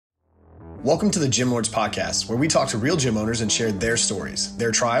Welcome to the Gym Lords Podcast, where we talk to real gym owners and share their stories,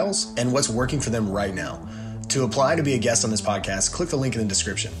 their trials, and what's working for them right now. To apply to be a guest on this podcast, click the link in the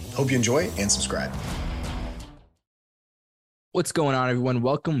description. Hope you enjoy and subscribe. What's going on, everyone?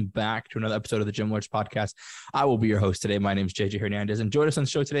 Welcome back to another episode of the Gym Lords Podcast. I will be your host today. My name is JJ Hernandez, and joining us on the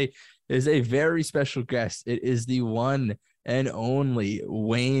show today is a very special guest. It is the one and only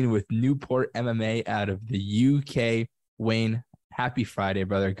Wayne with Newport MMA out of the UK. Wayne, happy Friday,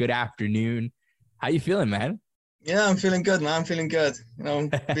 brother. Good afternoon. How you feeling, man? Yeah, I'm feeling good, man. I'm feeling good. You know,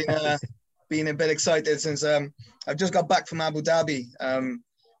 being a bit excited since I've just got back from Abu Dhabi.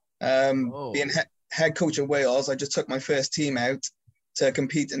 Being head coach of Wales, I just took my first team out to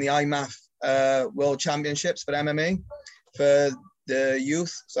compete in the IMAF World Championships for MMA for the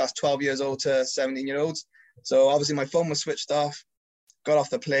youth. So that's 12 years old to 17-year-olds. So obviously my phone was switched off, got off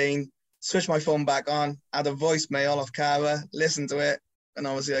the plane, switched my phone back on, had a voicemail off Cara, listened to it, and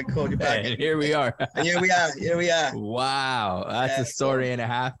obviously I called you back. And here we are. And here we are. Wow. That's a story and a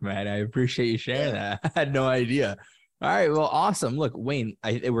half, man. I appreciate you sharing that. I had no idea. All right. Well, awesome. Look, Wayne,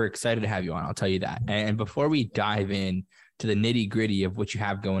 we're excited to have you on. I'll tell you that. And before we dive in to the nitty gritty of what you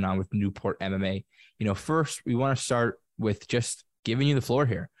have going on with Newport MMA, first we want to start with just giving you the floor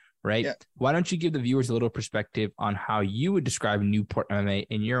here. Right? Yeah. Why don't you give the viewers a little perspective on how you would describe Newport MMA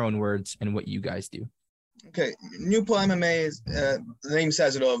in your own words and what you guys do? Okay. Newport MMA is, the name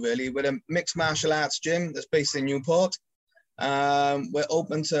says it all, really. We're a mixed martial arts gym that's based in Newport. We're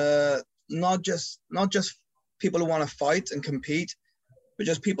open to not just people who want to fight and compete, but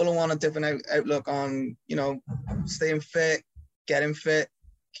just people who want a different outlook on, staying fit, getting fit,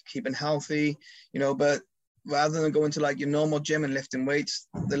 keeping healthy, but rather than going to like your normal gym and lifting weights,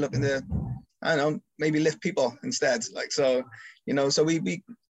 they're looking to, maybe lift people instead. So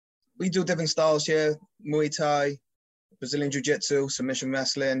we do different styles here: Muay Thai, Brazilian Jiu-Jitsu, submission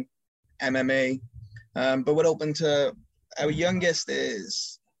wrestling, MMA. But we're open to, our youngest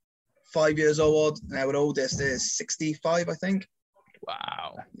is 5 years old, and our oldest is 65, I think.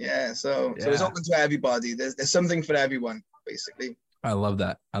 Wow. Yeah. So it's open to everybody. There's something for everyone, basically. I love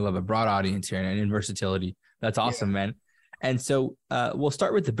that. I love a broad audience here and in versatility. That's awesome, man. And so we'll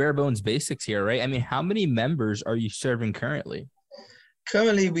start with the bare bones basics here, right? I mean, how many members are you serving currently?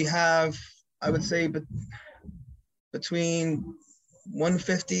 Currently, we have, I would say, between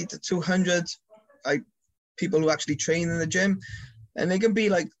 150 to 200 people who actually train in the gym. And they can be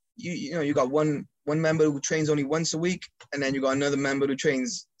like, you got one member who trains only once a week, and then you got another member who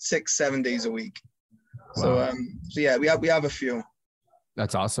trains 6-7 days a week. Wow. So yeah, we have a few.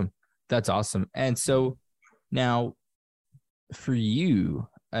 That's awesome. That's awesome. And so now for you,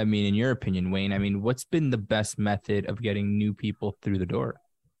 I mean, in your opinion, Wayne, what's been the best method of getting new people through the door?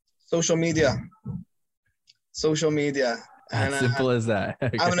 Social media. As simple as that.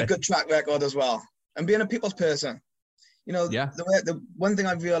 Okay. Having a good track record as well, and being a people's person. The one thing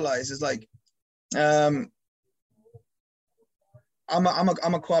I've realized is I'm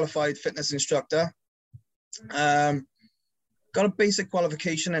a qualified fitness instructor. Got a basic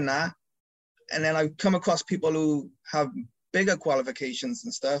qualification in that. And then I've come across people who have bigger qualifications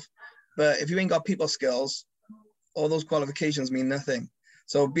and stuff. But if you ain't got people skills, all those qualifications mean nothing.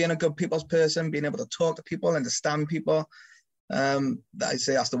 So being a good people's person, being able to talk to people, understand people, I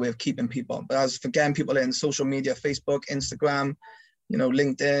say that's the way of keeping people. But as for getting people in social media, Facebook, Instagram,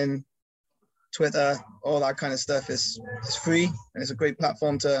 LinkedIn, Twitter, all that kind of stuff is free. And it's a great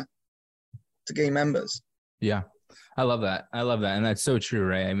platform to gain members. Yeah. I love that. And that's so true,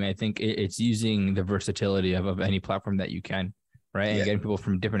 right? I mean, I think it's using the versatility of any platform that you can, right? And getting people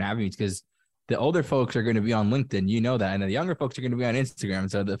from different avenues, because the older folks are going to be on LinkedIn, that, and the younger folks are going to be on Instagram.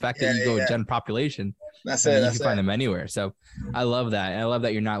 So the fact that you go gen population, you can find them anywhere. So I love that. And I love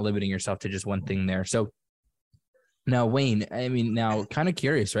that you're not limiting yourself to just one thing there. So now, Wayne, kind of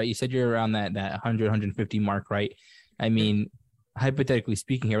curious, right? You said you're around that 100, 150 mark, right? Hypothetically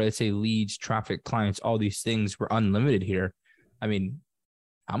speaking here, let's say leads, traffic, clients, all these things were unlimited here.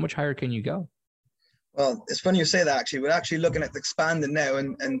 How much higher can you go? Well, it's funny you say that, actually. We're actually looking at expanding now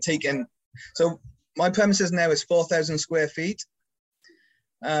and taking, so my premises now is 4,000 square feet.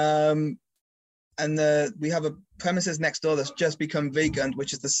 And we have a premises next door that's just become vacant,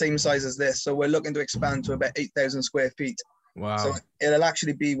 which is the same size as this. So we're looking to expand to about 8,000 square feet. Wow. So it'll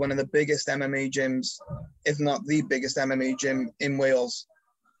actually be one of the biggest MMA gyms, if not the biggest MMA gym in Wales.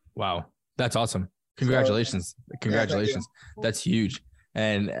 Wow. That's awesome. Congratulations. Congratulations. That's huge.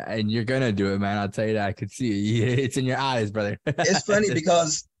 And you're going to do it, man. I'll tell you that. I could see it. It's in your eyes, brother. It's funny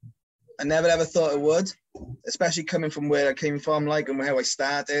because I never ever thought it would, especially coming from where I came from, and how I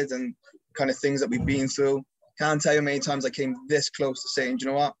started and kind of things that we've been through. Can't tell you how many times I came this close to saying, do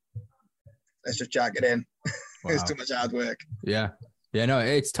you know what? let's just jack it in. Wow. It's too much hard work. Yeah. Yeah, no,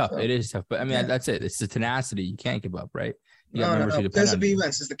 it's tough. So, it is tough. But I mean, that's it. It's the tenacity. You can't give up, right? You got members who depend on you.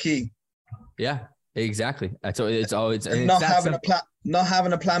 Perseverance is the key. Yeah, exactly. That's all. It's always and not having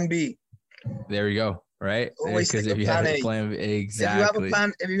a plan B. There you go. Right. Always think of plan A. Exactly.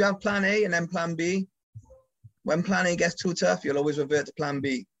 If you have plan A and then plan B, when plan A gets too tough, you'll always revert to plan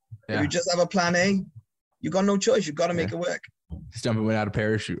B. Yeah. If you just have a plan A, you got no choice. You've got to make it work. Just jumping without a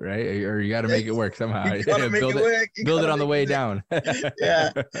parachute, right? Or you got to make it work somehow. You gotta make build it work. Build it on the way down.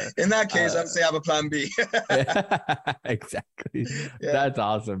 Yeah. In that case, I'd say have a plan B. Exactly. Yeah. That's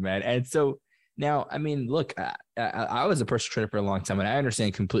awesome, man. And so now, I mean, look, I was a personal trainer for a long time, and I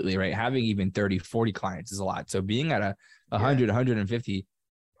understand completely, right? Having even 30, 40 clients is a lot. So being at 100, 150,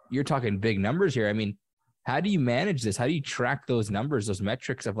 you're talking big numbers here. I mean, how do you manage this? How do you track those numbers, those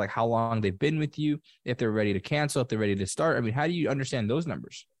metrics of like how long they've been with you, if they're ready to cancel, if they're ready to start? I mean, how do you understand those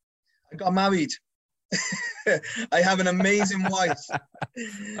numbers? I got married. I have an amazing wife.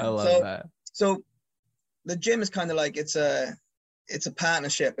 I love that. So the gym is kind of like, it's a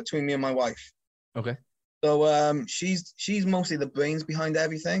partnership between me and my wife. Okay. So she's mostly the brains behind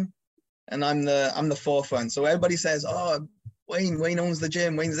everything, and I'm the forefront. So everybody says, oh, Wayne owns the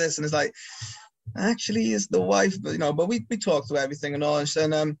gym, Wayne's this, and it's like, actually it's the wife, but but we talked through everything and all.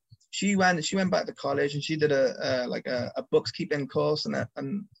 And she went back to college and she did a bookkeeping course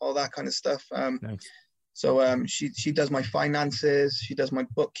and all that kind of stuff. Nice. So she does my finances, she does my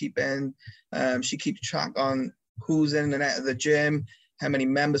bookkeeping, she keeps track on who's in and out of the gym, how many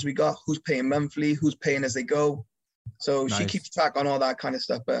members we got, who's paying monthly, who's paying as they go. So nice. She keeps track on all that kind of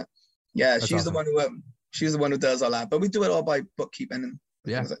stuff. But yeah, that's she's awesome. She's the one who does all that. But we do it all by bookkeeping and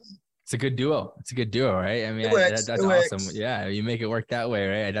yeah. It's a good duo. It's a good duo, right? I mean, that's awesome. Works. Yeah, you make it work that way,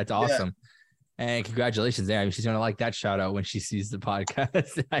 right? That's awesome. Yeah. And congratulations there. I mean, she's going to like that shout out when she sees the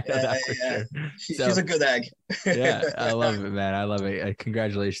podcast. I know that for sure. She's a good egg. Yeah, I love it, man. I love it.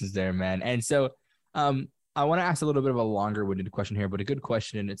 Congratulations there, man. And so I want to ask a little bit of a longer-winded question here, but a good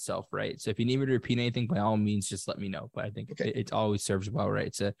question in itself, right? So if you need me to repeat anything, by all means, just let me know. But I think it always serves well, right?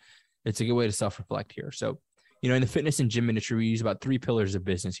 It's a good way to self-reflect here. So in the fitness and gym industry, we use about 3 pillars of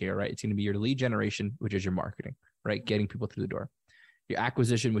business here, right? It's going to be your lead generation, which is your marketing, right? Getting people through the door. Your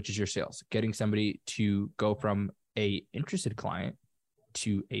acquisition, which is your sales, getting somebody to go from a interested client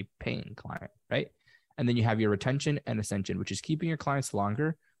to a paying client, right? And then you have your retention and ascension, which is keeping your clients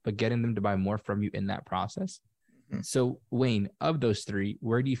longer, but getting them to buy more from you in that process. Mm-hmm. So Wayne, of those 3,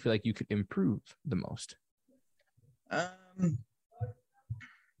 where do you feel like you could improve the most? So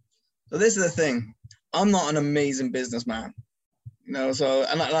this is the thing. I'm not an amazing businessman, so,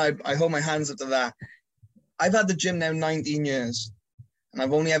 and I hold my hands up to that. I've had the gym now 19 years and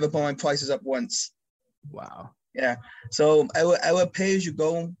I've only ever put my prices up once. Wow. Yeah. So our pay as you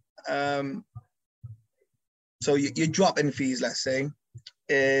go. So your drop in fees, let's say,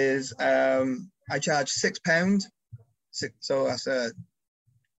 is, I charge £6. So that's a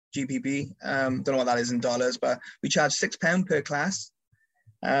GPP. Don't know what that is in dollars, but we charge £6 per class.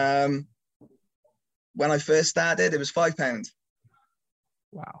 When I first started, it was £5.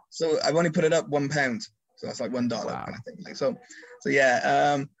 Wow. So I've only put it up £1. So that's like $1 wow. kind of thing. So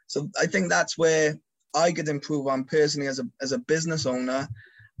yeah. So I think that's where I could improve on personally as a business owner,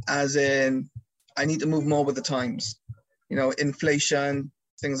 as in I need to move more with the times, inflation,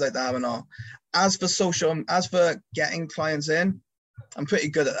 things like that and all. As for getting clients in, I'm pretty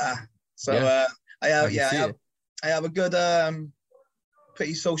good at that. So I have a good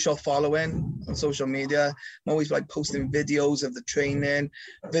pretty social following on social media. I'm always like posting videos of the training,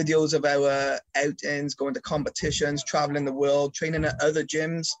 videos of our outings, going to competitions, traveling the world, training at other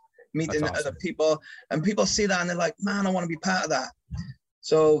gyms, meeting other people, and people see that and they're like, man, I want to be part of that.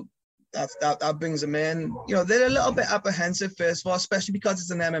 So that brings them in. They're a little bit apprehensive first of all, especially because it's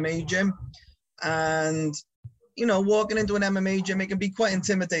an MMA gym, and walking into an MMA gym, it can be quite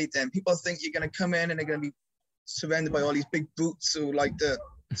intimidating. People think you're going to come in and they're going to be surrounded by all these big boots who like to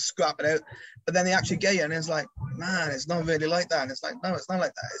scrap it out, but then they actually get you and it's like, man, it's not really like that. And it's like, no, it's not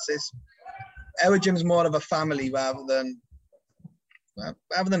like that. Our gym's more of a family rather than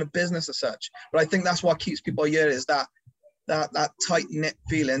a business as such. But I think that's what keeps people here, is that tight-knit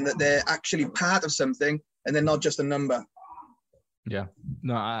feeling that they're actually part of something and they're not just a number. Yeah.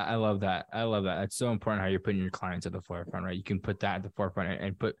 No, I love that. I love that. It's so important how you're putting your clients at the forefront, right? You can put that at the forefront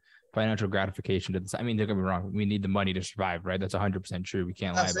and put financial gratification to this. I mean, don't get me wrong. We need the money to survive, right? That's 100% true. We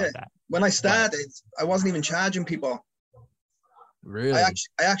can't lie about that. When I started, I wasn't even charging people. Really? I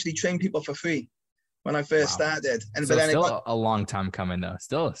actually trained people for free. when I first started. And so but then still a long time coming though.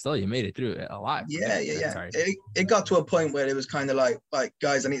 Still you made it through it alive. Yeah. It got to a point where it was kind of like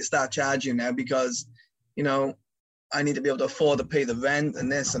guys, I need to start charging now because, you know, I need to be able to afford to pay the rent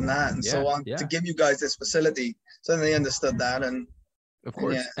and this and that and so on to give you guys this facility. So then they understood that. And of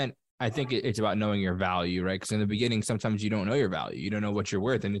course. And I think it's about knowing your value, right? Because in the beginning, sometimes you don't know your value. You don't know what you're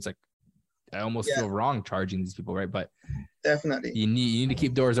worth. And it's like, I almost feel wrong charging these people, right? But definitely you need to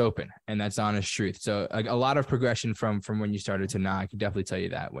keep doors open, and that's honest truth. So like a lot of progression from when you started to now, I can definitely tell you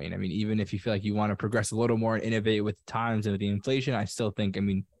that, Wayne. I mean, even if you feel like you want to progress a little more and innovate with times and with the inflation, I still think, I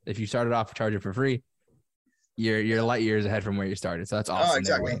mean, if you started off charging for free, you're light years ahead from where you started. So that's awesome.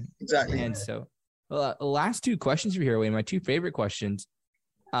 Oh, exactly. And so last two questions for here, Wayne, my two favorite questions.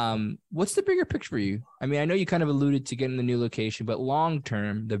 What's the bigger picture for you? I mean, I know you kind of alluded to getting the new location, but long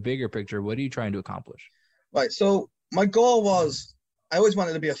term, the bigger picture, what are you trying to accomplish? Right. So my goal was, I always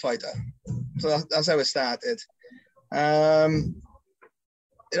wanted to be a fighter. So that's how it started. You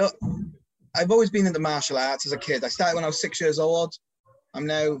know, I've always been into martial arts as a kid. I started when I was 6 years old. I'm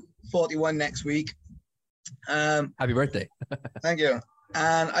now 41 next week. Happy birthday. Thank you.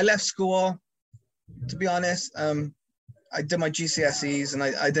 And I left school, to be honest. I did my GCSEs and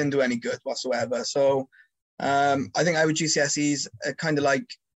I didn't do any good whatsoever. So I think our GCSEs are kind of like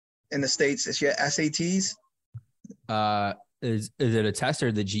in the States this year, SATs. Is it a test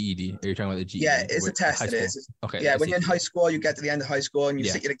or the GED? Are you talking about the GED? Yeah, it's a test. It is. Okay. Yeah, when you're in high school, you get to the end of high school and you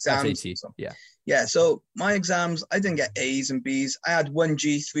sit your exams. SAT. So, yeah. Yeah, so my exams, I didn't get A's and B's. I had 1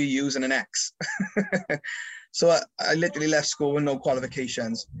 G, 3 U's and an X. So I literally left school with no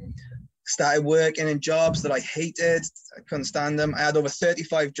qualifications. Started working in jobs that I hated. I couldn't stand them. I had over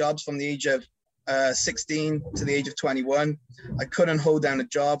 35 jobs from the age of 16 to the age of 21. I couldn't hold down a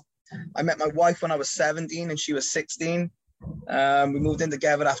job. I met my wife when I was 17 and she was 16. We moved in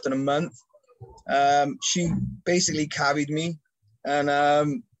together after a month. She basically carried me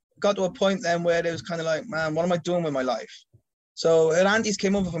and got to a point then where it was kind of like, man, what am I doing with my life? So her aunties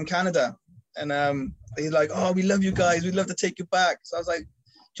came over from Canada and he's like, oh, we love you guys. We'd love to take you back. So I was like,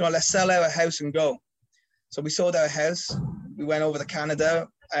 you know, let's sell our house and go. So we sold our house. We went over to Canada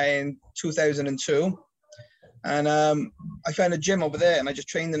in 2002. And I found a gym over there and I just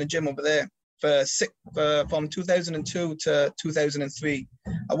trained in a gym over there from 2002 to 2003.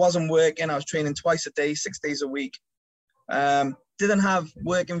 I wasn't working. I was training twice a day, 6 days a week. Didn't have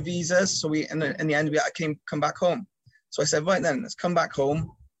working visas. So we, in the end, we had to come back home. So I said, right then, let's come back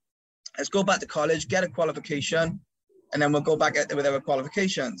home. Let's go back to college, get a qualification, and then we'll go back with our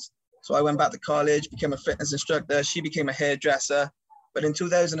qualifications. So I went back to college, became a fitness instructor. She became a hairdresser. But in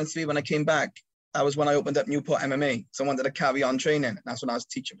 2003, when I came back, that was when I opened up Newport MMA. So I wanted to carry on training. That's when I was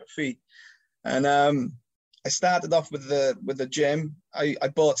teaching for free. And I started off with the gym. I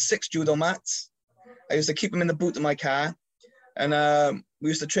bought 6 judo mats. I used to keep them in the boot of my car. And we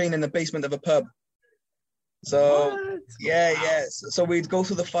used to train in the basement of a pub. So yeah. So we'd go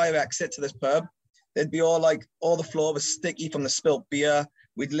through the fire exit to this pub. There'd be all the floor was sticky from the spilt beer.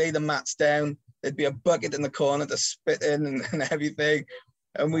 We'd lay the mats down. There'd be a bucket in the corner to spit in and everything.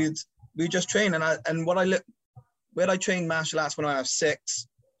 And we'd just train. Where I trained martial arts when I was 6,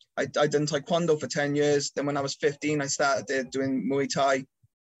 I done Taekwondo for 10 years. Then when I was 15, I started doing Muay Thai.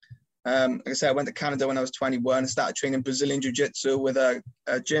 Like I said, I went to Canada when I was 21 and started training Brazilian Jiu-Jitsu with a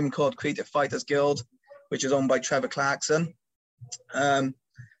gym called Creative Fighters Guild, which is owned by Trevor Clarkson.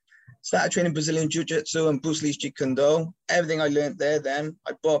 Started training Brazilian Jiu-Jitsu and Bruce Lee's Jeet Kune Do. Everything I learned there then,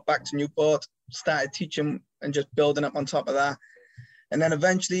 I brought back to Newport, started teaching and just building up on top of that. And then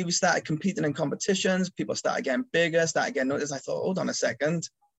eventually we started competing in competitions. People started getting bigger, started getting noticed. I thought, hold on a second.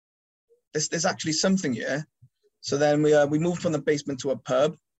 There's actually something here. So then we moved from the basement to a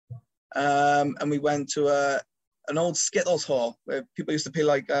pub. And we went to an old Skittles hall where people used to play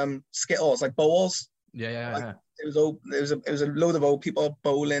like Skittles, like bowls. Yeah. It was a load of old people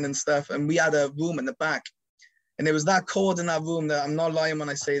bowling and stuff, and we had a room in the back, and there was that cold in that room that I'm not lying when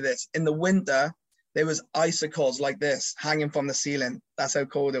I say this. In the winter, there was icicles like this hanging from the ceiling. That's how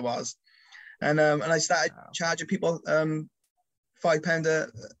cold it was, and I started charging people £5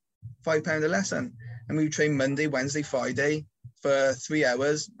 a lesson, and we would train Monday, Wednesday, Friday for 3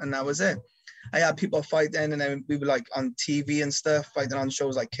 hours, and that was it. I had people fighting, and then we were like on TV and stuff, fighting on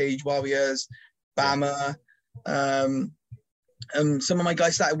shows like Cage Warriors, Bama. Some of my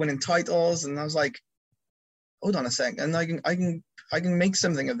guys started winning titles, and I was like, hold on a second, I can make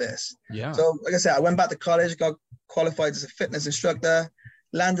something of this. Yeah. So like I said, I went back to college, got qualified as a fitness instructor,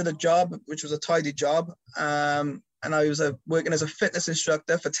 landed a job, which was a tidy job. And I was working as a fitness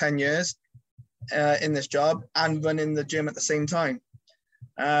instructor for 10 years in this job and running the gym at the same time.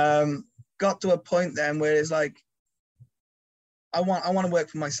 got to a point then where it's like, I want to work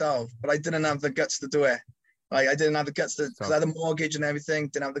for myself, but I didn't have the guts to do it. Like I didn't have the guts to, because I had a mortgage and everything,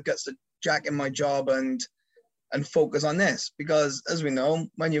 didn't have the guts to jack in my job and focus on this. Because as we know,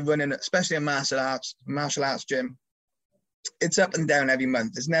 when you're running, especially a martial arts gym, it's up and down every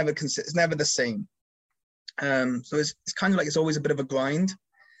month. It's never the same. So it's kind of like, it's always a bit of a grind.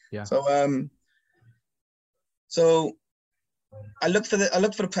 Yeah. So I looked for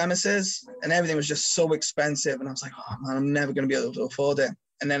the premises, and everything was just so expensive, and I was like, oh man, I'm never going to be able to afford it.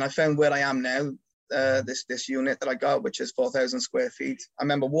 And then I found where I am now, this unit that I got, which is 4,000 square feet. I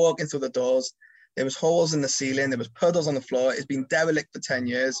remember walking through the doors. There was holes in the ceiling. There was puddles on the floor. It's been derelict for 10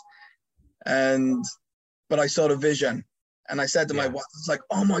 years, but I saw the vision. And I said to my wife, it's like,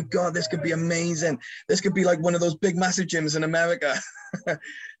 oh my God, this could be amazing. This could be like one of those big, massive gyms in America.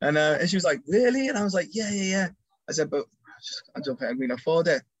 and she was like, really? And I was like, yeah. I said, but I don't think I'm going to afford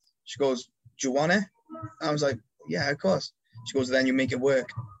it. She goes, do you want it? And I was like, yeah, of course. She goes, then you make it work.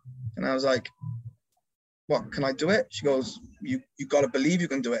 And I was like, what, can I do it? She goes, you got to believe you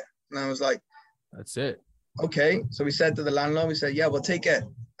can do it. And I was like, that's it. Okay. So we said to the landlord, we said, yeah, we'll take it.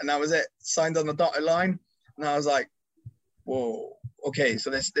 And that was it. Signed on the dotted line. And I was like, whoa, okay, so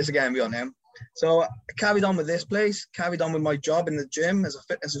this again, we on him. So I carried on with this place, carried on with my job in the gym as a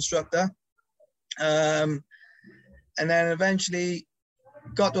fitness instructor. And then eventually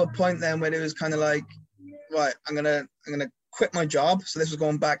got to a point then where it was kind of like, right, I'm gonna quit my job. So this was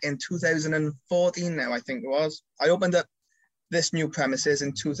going back in 2014 now, I think it was. I opened up this new premises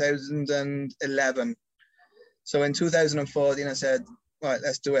in 2011. So in 2014, I said, right,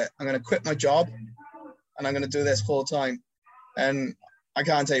 let's do it. I'm gonna quit my job and I'm gonna do this full time. And I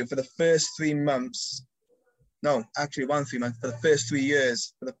can't tell you, for the first 3 months, no, actually 3 months, for the first 3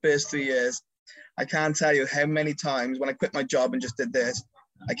 years, I can't tell you how many times when I quit my job and just did this,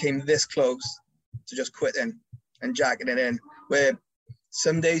 I came this close to just quitting and jacking it in, where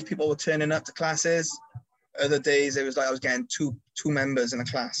some days people were turning up to classes, other days it was like I was getting two members in a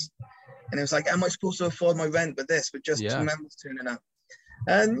class. And it was like, am I supposed to afford my rent with this, with just 2 members turning up?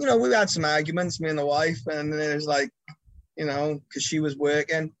 And, you know, we had some arguments, me and the wife, and it was like, you know, because she was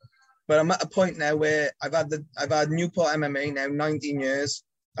working. But I'm at a point now where I've had Newport MMA now 19 years.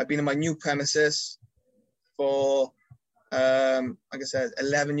 I've been in my new premises for, like I said,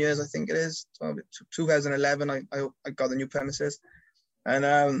 11 years, I think it is. 2011, I got the new premises.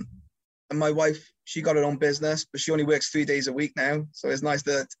 And my wife, she got her own business, but she only works 3 days a week now. So it's nice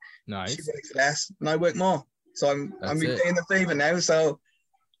that she works less and I work more. So I'm repaying the favor now. So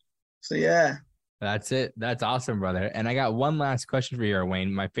yeah. That's it. That's awesome, brother. And I got one last question for you,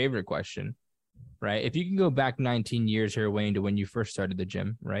 Wayne. My favorite question, right? If you can go back 19 years here, Wayne, to when you first started the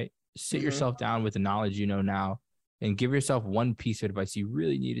gym, right? Sit yourself down with the knowledge you know now and give yourself one piece of advice you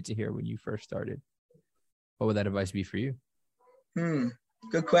really needed to hear when you first started. What would that advice be for you?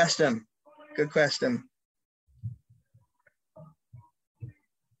 Good question.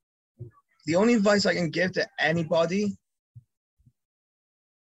 The only advice I can give to anybody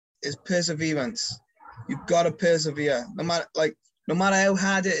is perseverance. You've got to persevere. No matter how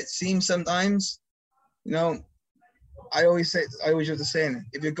hard it seems sometimes, you know, I always use the saying,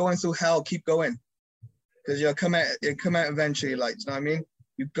 if you're going through hell, keep going. Because you'll come out eventually, like, you know what I mean?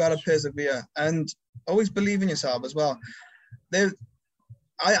 You've got to persevere and always believe in yourself as well.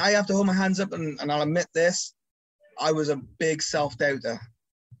 I have to hold my hands up and I'll admit this. I was a big self-doubter.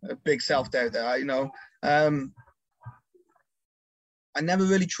 You know. I never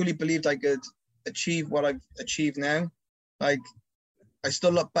really truly believed I could achieve what I've achieved now. Like, I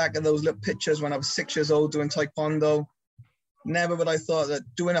still look back at those little pictures when I was 6 years old doing Taekwondo. Never would I thought that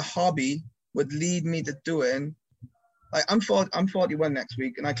doing a hobby would lead me to doing. Like, I'm 41 next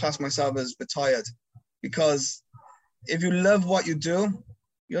week, and I class myself as retired, because if you love what you do,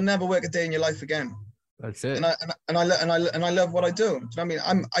 you'll never work a day in your life again. That's it. And I love what I do. Do you know what I mean?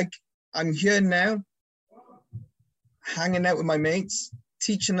 I'm here now, hanging out with my mates,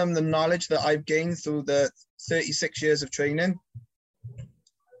 teaching them the knowledge that I've gained through the 36 years of training,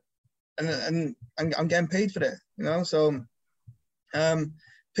 and I'm getting paid for it, you know. So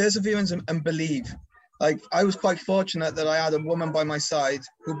perseverance and believe. Like, I was quite fortunate that I had a woman by my side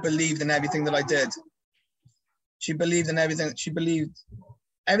who believed in everything that I did. She believed in everything. She believed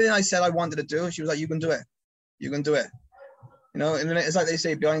everything I said I wanted to do. She was like, you can do it. You can do it. You know, and it's like they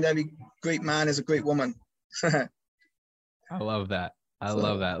say, behind every great man is a great woman. I love that. I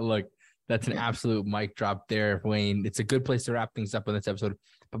love that. Look, that's an absolute mic drop there, Wayne. It's a good place to wrap things up on this episode.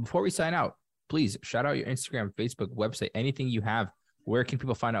 But before we sign out, please shout out your Instagram, Facebook, website, anything you have. Where can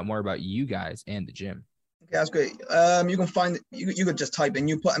people find out more about you guys and the gym? Okay, that's great. You can find, you could just type in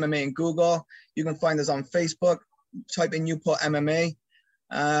Newport MMA in Google. You can find us on Facebook. Type in Newport MMA.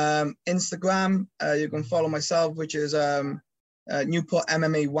 Instagram, you can follow myself, which is Newport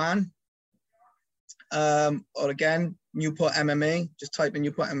MMA 1. Or again, Newport MMA. Just type in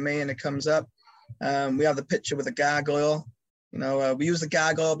Newport MMA and it comes up. We have the picture with the gargoyle. You know, we use the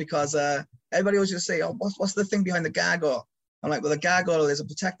gargoyle because everybody always just say, "Oh, what's the thing behind the gargoyle?" I'm like, "Well, the gargoyle is a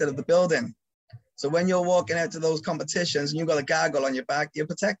protector of the building. So when you're walking out to those competitions and you've got a gargoyle on your back, you're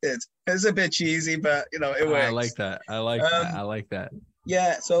protected." It's a bit cheesy, but you know, it works. I like that. I like that.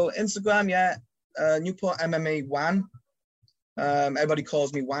 Yeah. So Instagram, yeah, Newport MMA 1. Everybody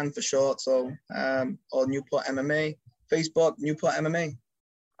calls me Wan for short. So, or Newport MMA. Facebook, Newport MMA.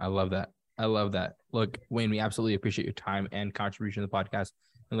 I love that. I love that. Look, Wayne, we absolutely appreciate your time and contribution to the podcast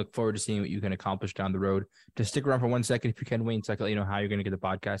and look forward to seeing what you can accomplish down the road. Just stick around for 1 second if you can, Wayne, so I can let you know how you're going to get the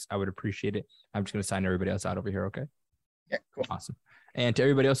podcast. I would appreciate it. I'm just going to sign everybody else out over here, okay? Yeah, cool. Awesome. And to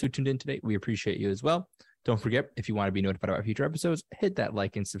everybody else who tuned in today, we appreciate you as well. Don't forget, if you want to be notified about future episodes, hit that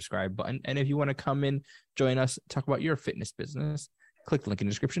like and subscribe button. And if you want to come in, join us, talk about your fitness business, click the link in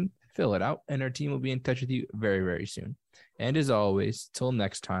the description, fill it out, and our team will be in touch with you very, very soon. And as always, till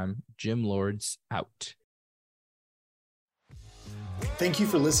next time, Gym Lords out. Thank you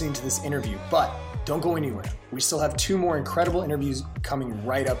for listening to this interview, but don't go anywhere. We still have 2 more incredible interviews coming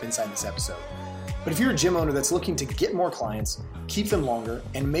right up inside this episode. But if you're a gym owner that's looking to get more clients, keep them longer,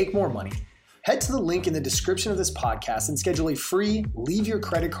 and make more money, head to the link in the description of this podcast and schedule a free leave your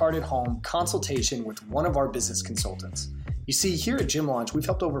credit card at home consultation with one of our business consultants. You see, here at Gym Launch, we've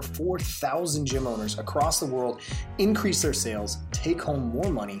helped over 4,000 gym owners across the world increase their sales, take home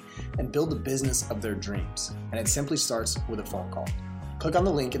more money, and build the business of their dreams. And it simply starts with a phone call. Click on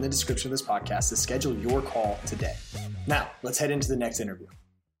the link in the description of this podcast to schedule your call today. Now, let's head into the next interview.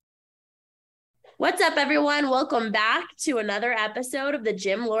 What's up, everyone? Welcome back to another episode of the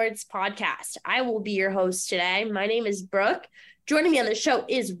Gym Lords podcast. I will be your host today. My name is Brooke. Joining me on the show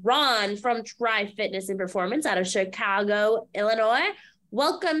is Ron from Try Fitness and Performance out of Chicago, Illinois.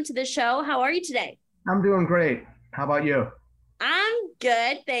 Welcome to the show. How are you today? I'm doing great. How about you? I'm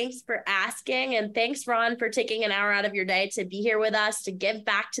good. Thanks for asking. And thanks, Ron, for taking an hour out of your day to be here with us to give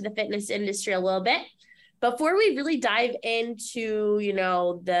back to the fitness industry a little bit. Before we really dive into,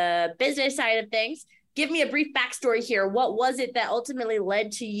 the business side of things, give me a brief backstory here. What was it that ultimately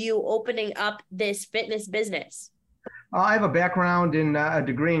led to you opening up this fitness business? I have a background in a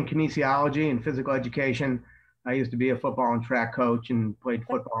degree in kinesiology and physical education. I used to be a football and track coach and played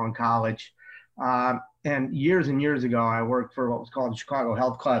football in college. And years ago, I worked for what was called Chicago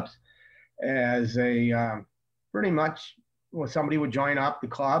Health Clubs as a pretty much when somebody would join up the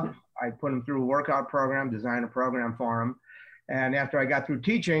club, I'd put them through a workout program, design a program for them. And after I got through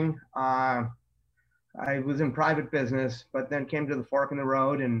teaching, I was in private business, but then came to the fork in the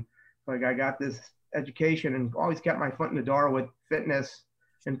road and I got this education and always kept my foot in the door with fitness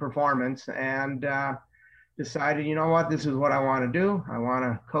and performance and decided, you know what, this is what I want to do. I want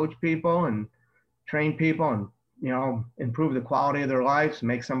to coach people and train people and, improve the quality of their lives,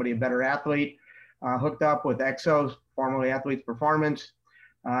 make somebody a better athlete. Hooked up with Exos, formerly Athletes Performance,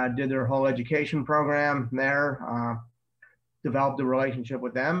 did their whole education program there, developed a relationship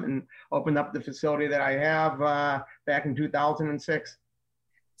with them and opened up the facility that I have back in 2006.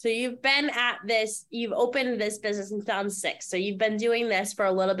 So you've been at this, you've opened this business in 2006. So you've been doing this for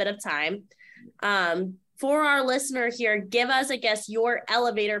a little bit of time. For our listener here, give us, your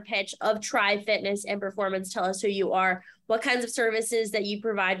elevator pitch of Try Fitness and Performance. Tell us who you are, what kinds of services that you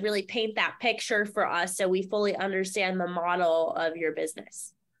provide, really paint that picture for us so we fully understand the model of your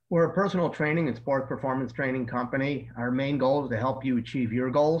business. We're a personal training and sports performance training company. Our main goal is to help you achieve your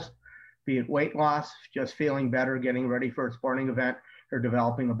goals, be it weight loss, just feeling better, getting ready for a sporting event, or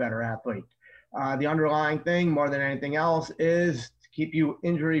developing a better athlete. The underlying thing, more than anything else, is to keep you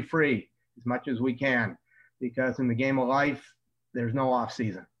injury-free as much as we can, because in the game of life, there's no off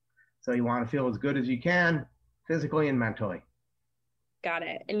season. So you want to feel as good as you can, physically and mentally. Got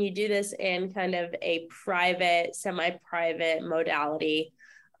it. And you do this in kind of a private, semi-private modality.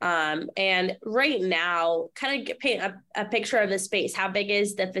 And right now, kind of paint a picture of the space. How big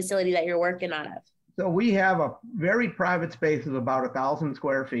is the facility that you're working out of? So we have a very private space of about 1,000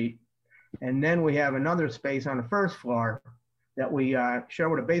 square feet. And then we have another space on the first floor that we share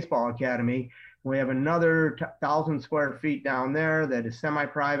with a baseball academy. We have another 1,000 square feet down there that is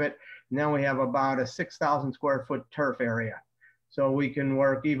semi-private. And then we have about a 6,000 square foot turf area. So we can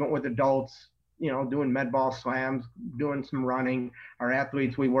work even with adults, doing med ball slams, doing some running. Our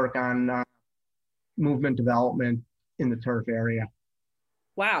athletes, we work on movement development in the turf area.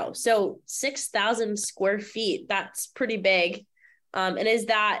 Wow. So 6,000 square feet, that's pretty big. And is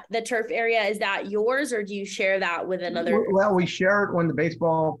that the turf area, is that yours, or do you share that with another? Well, we share it when the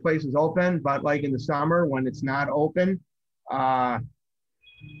baseball place is open, but like in the summer when it's not open, when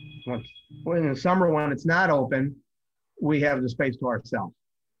in the summer when it's not open, we have the space to ourselves.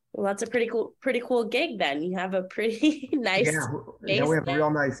 Well, that's a pretty cool gig then. You have a pretty nice space. Yeah, we have a real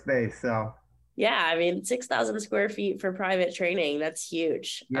nice space. So yeah, I mean, 6,000 square feet for private training, that's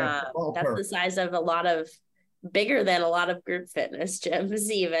huge. Yeah, that's the size of bigger than a lot of group fitness gyms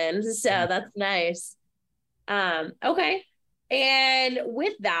even. So that's nice. Okay. And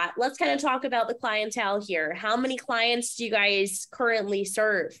with that, let's kind of talk about the clientele here. How many clients do you guys currently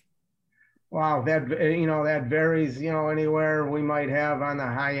serve? Wow, that varies, anywhere. We might have on the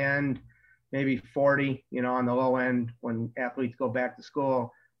high end, maybe 40, on the low end when athletes go back to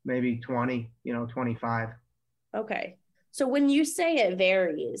school, maybe 20, 25. Okay. So when you say it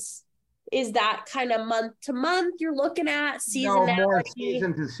varies, is that kind of month to month you're looking at, seasonality? No, more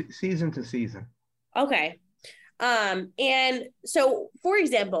season to season. Okay. And so for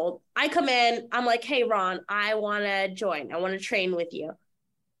example, I come in, I'm like, hey, Ron, I want to join. I want to train with you.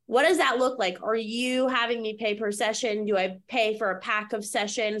 What does that look like? Are you having me pay per session? Do I pay for a pack of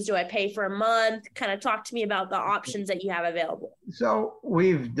sessions? Do I pay for a month? Kind of talk to me about the options that you have available. So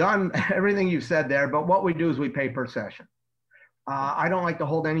we've done everything you've said there, but what we do is we pay per session. I don't like to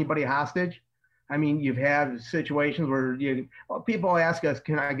hold anybody hostage. I mean, you've had situations where people ask us,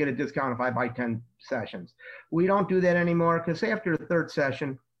 can I get a discount if I buy 10 sessions? We don't do that anymore because after the third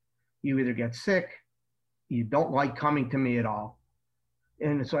session, you either get sick, you don't like coming to me at all.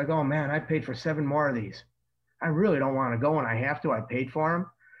 And it's like, oh man, I paid for 7 more of these. I really don't want to go when I have to. I paid for them.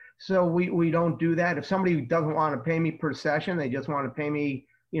 So we don't do that. If somebody doesn't want to pay me per session, they just want to pay me,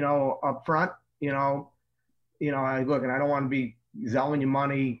 up front, I look, and I don't want to be selling you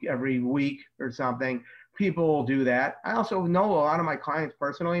money every week or something. People will do that. I also know a lot of my clients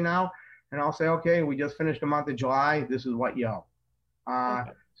personally now, and I'll say, okay, we just finished the month of July. This is what you owe.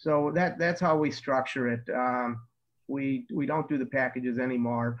 Okay. So that's how we structure it. We don't do the packages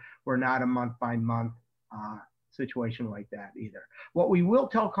anymore. We're not a month by month situation like that either. What we will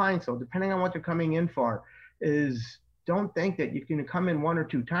tell clients though, depending on what they're coming in for, is don't think that you can come in 1 or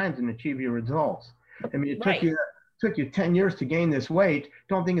 2 times and achieve your results. I mean, it took you 10 years to gain this weight.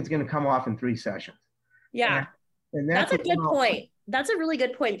 Don't think it's going to come off in 3 sessions. Yeah. And that's a good point. That's a really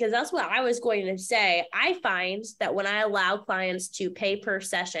good point, because that's what I was going to say. I find that when I allow clients to pay per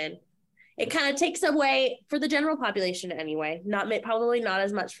session, it kind of takes away, for the general population anyway, probably not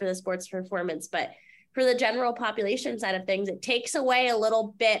as much for the sports performance, but for the general population side of things, it takes away a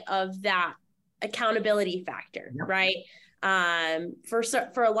little bit of that accountability factor, yep. Right?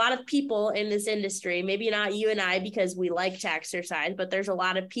 For a lot of people in this industry, maybe not you and I, because we like to exercise, but there's a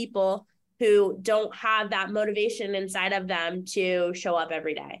lot of people who don't have that motivation inside of them to show up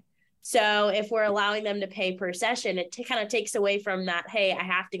every day. So if we're allowing them to pay per session, it kind of takes away from that, hey, I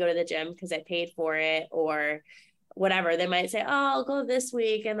have to go to the gym because I paid for it, or whatever. They might say, oh, I'll go this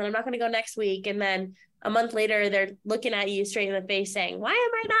week, and then I'm not going to go next week. And then a month later, they're looking at you straight in the face saying, why am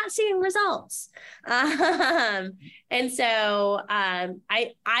I not seeing results? And so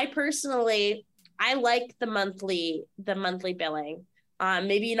I personally, I like the monthly billing.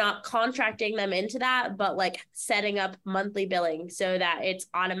 Maybe not contracting them into that, but like setting up monthly billing so that it's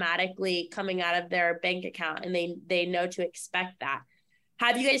automatically coming out of their bank account and they know to expect that.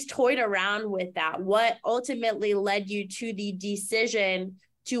 Have you guys toyed around with that? What ultimately led you to the decision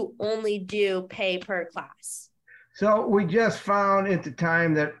to only do pay per class? So we just found at the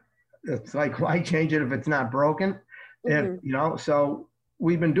time that it's like, why change it if it's not broken? Mm-hmm. So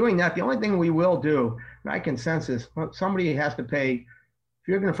we've been doing that. The only thing we will do, and I can sense this, somebody has to pay. If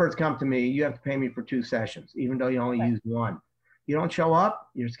you're going to first come to me, you have to pay me for 2 sessions, even though you only use 1. You don't show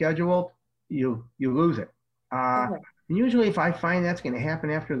up, you're scheduled, you lose it. And usually if I find that's going to happen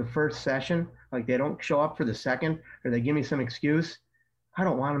after the first session, like they don't show up for the second, or they give me some excuse, I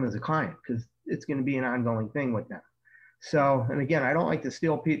don't want them as a client because it's going to be an ongoing thing with them. So, and again, I don't like to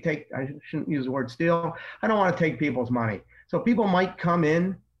I shouldn't use the word steal. I don't want to take people's money. So people might come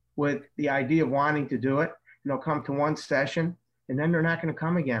in with the idea of wanting to do it, and they'll come to 1 session, and then they're not going to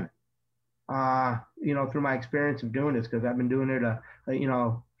come again. Through my experience of doing this, because I've been doing it a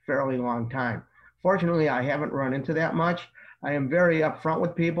fairly long time. Fortunately, I haven't run into that much. I am very upfront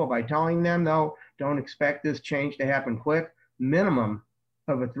with people by telling them, though, don't expect this change to happen quick. Minimum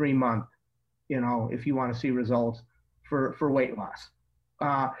of a 3-month, if you want to see results for weight loss.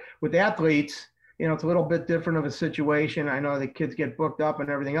 With athletes, it's a little bit different of a situation. I know the kids get booked up and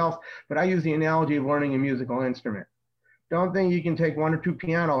everything else, but I use the analogy of learning a musical instrument. Don't think you can take 1 or 2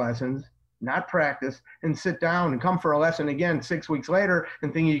 piano lessons, not practice, and sit down and come for a lesson again 6 weeks later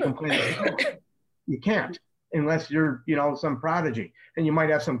and think you can play the piano. You can't, unless you're, some prodigy. And you might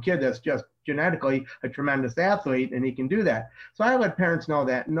have some kid that's just genetically a tremendous athlete and he can do that. So I let parents know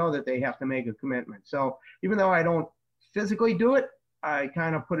that they have to make a commitment. So even though I don't physically do it, I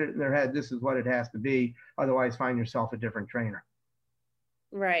kind of put it in their head, this is what it has to be. Otherwise, find yourself a different trainer.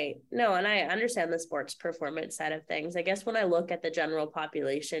 Right. No, and I understand the sports performance side of things. I guess when I look at the general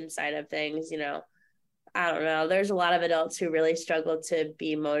population side of things, I don't know. There's a lot of adults who really struggle to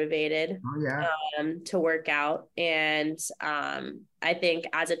be motivated to work out. And I think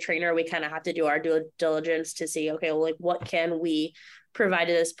as a trainer, we kind of have to do our due diligence to see, okay, well, like what can we provide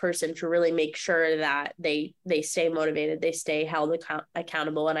to this person to really make sure that they stay motivated, they stay held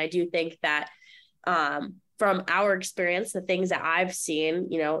accountable. And I do think that from our experience, the things that I've seen,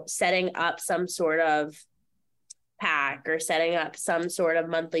 setting up some sort of pack or setting up some sort of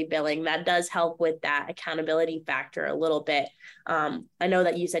monthly billing, that does help with that accountability factor a little bit. I know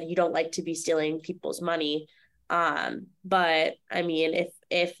that you said you don't like to be stealing people's money. But I mean,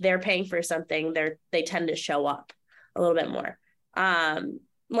 if they're paying for something, they tend to show up a little bit more.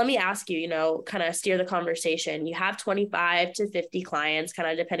 Let me ask you, kind of steer the conversation. You have 25 to 50 clients, kind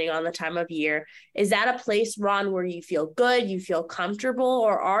of depending on the time of year. Is that a place, Ron, where you feel good, you feel comfortable,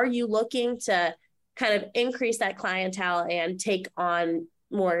 or are you looking to kind of increase that clientele and take on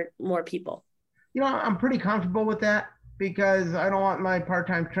more people? I'm pretty comfortable with that because I don't want my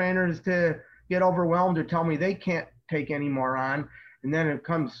part-time trainers to get overwhelmed or tell me they can't take any more on. And then it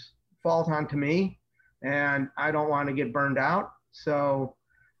falls onto me and I don't want to get burned out. So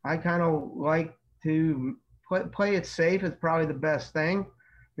I kind of like to play it safe is probably the best thing.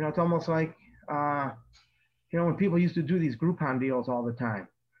 It's almost like, when people used to do these Groupon deals all the time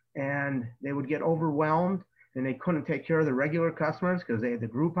and they would get overwhelmed and they couldn't take care of the regular customers because they had the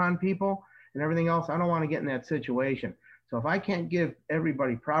Groupon people and everything else. I don't want to get in that situation. So if I can't give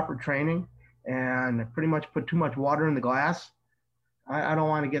everybody proper training and pretty much put too much water in the glass, I don't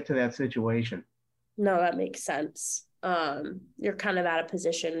want to get to that situation. No, that makes sense. You're kind of at a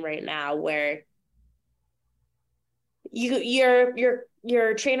position right now where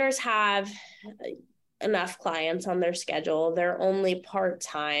your trainers have enough clients on their schedule. They're only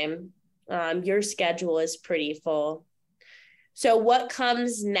part-time. Your schedule is pretty full. So what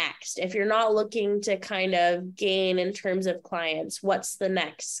comes next? If you're not looking to kind of gain in terms of clients, what's the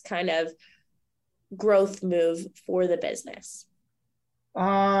next kind of growth move for the business?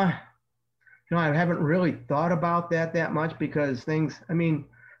 I haven't really thought about that much because I'm in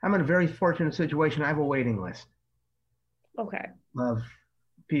a very fortunate situation. I have a waiting list. Okay. Of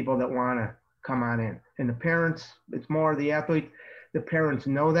people that want to come on in. And the parents, it's more the athlete. The parents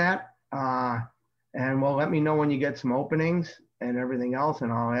know that and will let me know when you get some openings and everything else.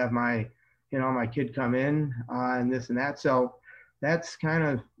 And I'll have my kid come in and this and that. So that's kind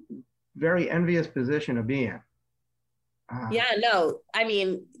of very envious position to be in. Yeah, no, I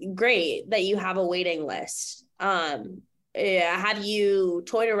mean, great that you have a waiting list. Have you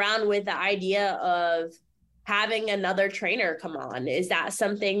toyed around with the idea of having another trainer come on? Is that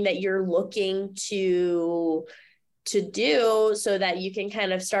something that you're looking to do so that you can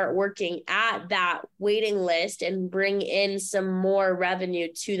kind of start working at that waiting list and bring in some more revenue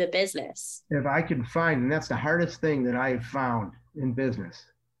to the business? If I can find, and that's the hardest thing that I've found in business,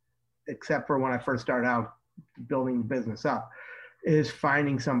 except for when I first started out building the business up, is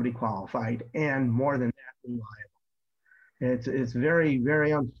finding somebody qualified and more than that, reliable. It's very,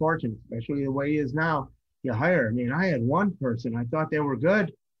 very unfortunate, especially the way he is now. You hire, I had one person, I thought they were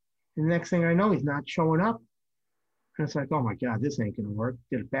good. And the next thing I know, he's not showing up. And it's like, oh my God, this ain't gonna work.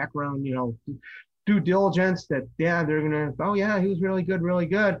 Did a background, due diligence that, they're gonna, oh yeah, he was really good, really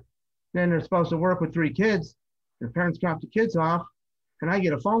good. Then they're supposed to work with 3 kids. Their parents drop the kids off and I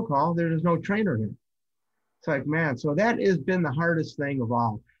get a phone call, there's no trainer here. It's like, man, so that has been the hardest thing of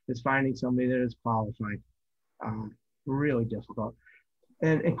all, is finding somebody that is qualified. Really difficult.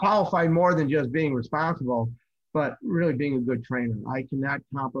 And qualified more than just being responsible, but really being a good trainer. I cannot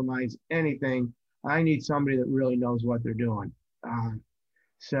compromise anything. I need somebody that really knows what they're doing.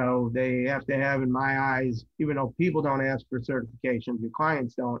 So they have to have, in my eyes, even though people don't ask for certifications, your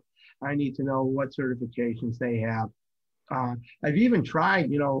clients don't, I need to know what certifications they have. I've even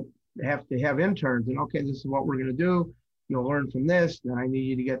tried, have to have interns and, okay, this is what we're going to do. You'll learn from this. Then I need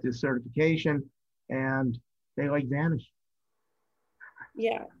you to get this certification. And they vanish.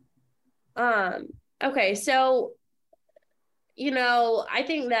 Yeah. Okay. So, I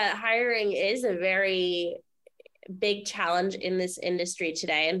think that hiring is a very big challenge in this industry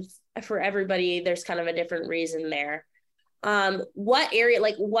today. And for everybody, there's kind of a different reason there. What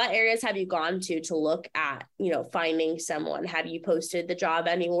areas have you gone to look at, finding someone? Have you posted the job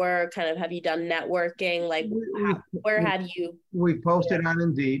anywhere? Kind of, have you done networking? Like, where have you? We posted on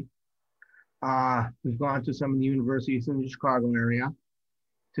Indeed. We've gone to some of the universities in the Chicago area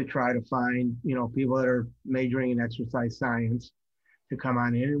to try to find, people that are majoring in exercise science to come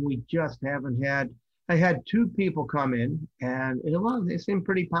on in. And we just haven't I had 2 people come in and they seemed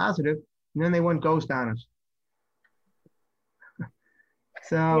pretty positive, and then they went ghost on us.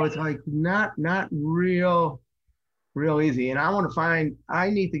 So it's like not real easy. And I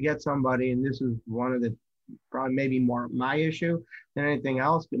need to get somebody, and this is one of the probably maybe more my issue than anything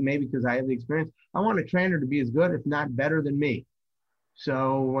else, but maybe because I have the experience. I want a trainer to be as good, if not better than me.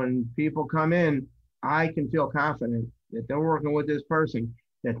 So when people come in, I can feel confident that they're working with this person,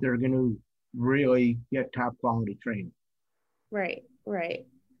 that they're going to really get top quality training. Right.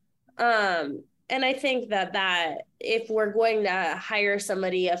 And I think that if we're going to hire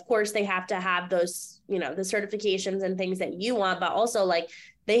somebody, of course they have to have those, the certifications and things that you want, but also like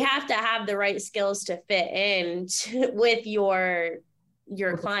they have to have the right skills to fit in with your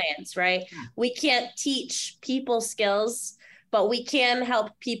clients, right? We can't teach people skills, but we can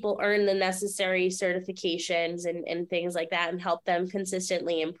help people earn the necessary certifications and things like that, and help them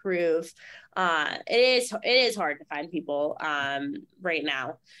consistently improve. It is hard to find people right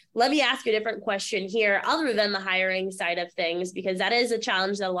now. Let me ask you a different question here, other than the hiring side of things, because that is a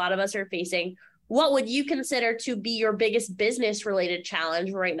challenge that a lot of us are facing. What would you consider to be your biggest business related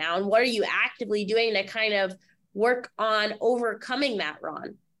challenge right now? And what are you actively doing to kind of work on overcoming that,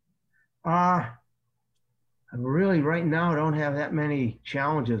 Ron? I really right now don't have that many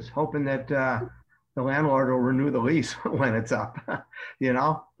challenges, hoping that the landlord will renew the lease when it's up, but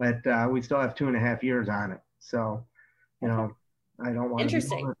we still have 2.5 years on it. So, I don't want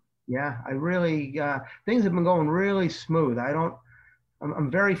Interesting. Yeah, I really, things have been going really smooth.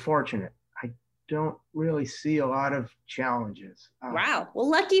 I'm very fortunate. I don't really see a lot of challenges. Wow. Well,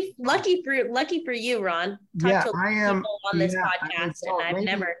 lucky for you, Ron. Yeah, I am on this podcast, and I've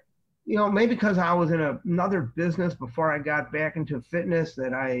never. Maybe because I was in another business before I got back into fitness,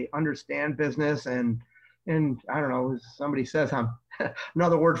 that I understand business, and I don't know, somebody says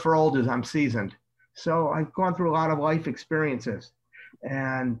another word for old is I'm seasoned. So I've gone through a lot of life experiences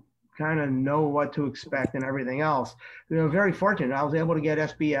and kind of know what to expect and everything else. Very fortunate. I was able to get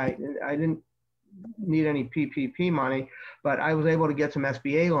SBA. I didn't need any PPP money, but I was able to get some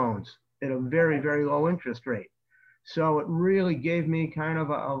SBA loans at a very, very low interest rate. So it really gave me kind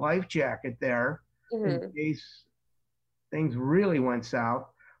of a life jacket there in case things really went south,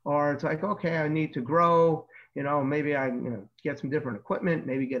 or it's like, okay, I need to grow, maybe I get some different equipment,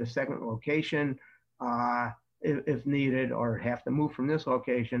 maybe get a second location if needed, or have to move from this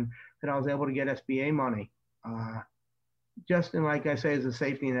location, that I was able to get SBA money. Just in, like I say, as a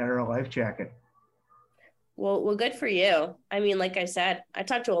safety net or a life jacket. Well, good for you. I mean, like I said, I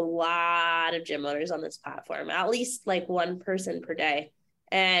talk to a lot of gym owners on this platform, at least like one person per day.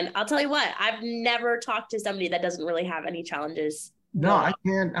 And I'll tell you what, I've never talked to somebody that doesn't really have any challenges. No, I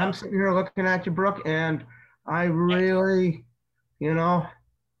can't. I'm sitting here looking at you, Brooke, and I really, I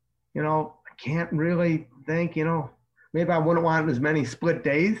can't really think, maybe I wouldn't want as many split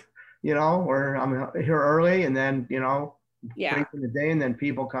days, where I'm here early and then, break in the day and then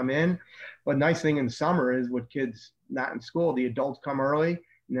people come in. But nice thing in summer is, with kids not in school, the adults come early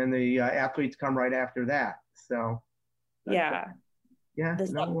and then the athletes come right after that. So the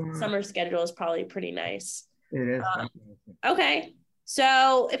summer schedule is probably pretty nice. It is. Okay.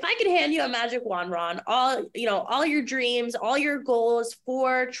 So if I could hand you a magic wand, Ron, all your dreams, all your goals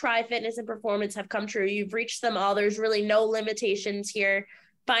for Tri Fitness and Performance have come true. You've reached them all. There's really no limitations here.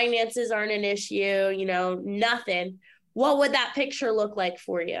 Finances aren't an issue, nothing. What would that picture look like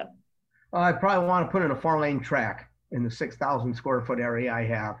for you? I probably want to put in a 4-lane track in the 6,000 square foot area I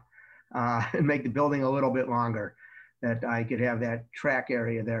have, and make the building a little bit longer, that I could have that track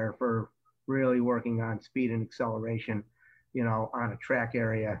area there for really working on speed and acceleration, on a track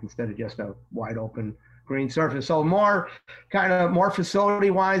area instead of just a wide open green surface. So more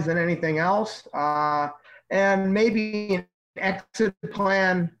facility wise than anything else. And maybe an exit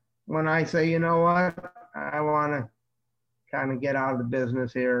plan when I say, I want to kind of get out of the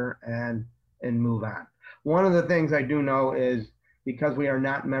business here and move on. One of the things I do know is, because we are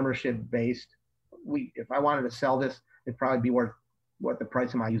not membership based, if I wanted to sell this, it'd probably be worth what the price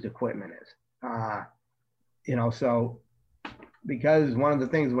of my used equipment is. So because one of the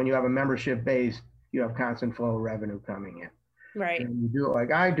things, when you have a membership based, you have constant flow of revenue coming in. Right. And you do it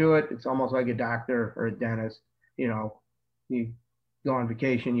like I do it, it's almost like a doctor or a dentist. You go on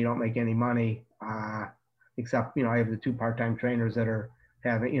vacation, you don't make any money. except, I have the 2 part-time trainers that are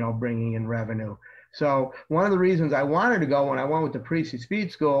having, bringing in revenue. So one of the reasons I wanted to go when I went with the Parisi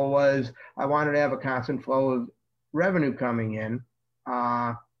Speed School was I wanted to have a constant flow of revenue coming in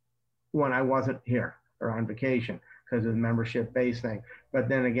when I wasn't here or on vacation because of the membership-based thing. But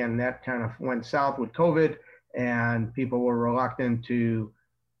then again, that kind of went south with COVID and people were reluctant to,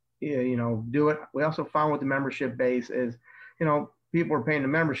 do it. We also found with the membership base is, people are paying the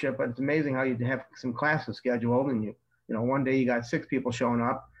membership, but it's amazing how you have some classes scheduled and one day you got 6 people showing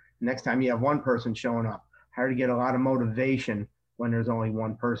up. Next time you have 1 person showing up. Hard to get a lot of motivation when there's only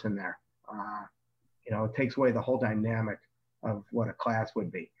 1 person there. It takes away the whole dynamic of what a class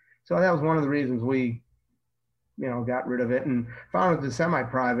would be. So that was one of the reasons we, got rid of it and found that the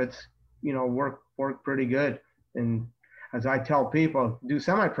semi-privates, work pretty good. And as I tell people, do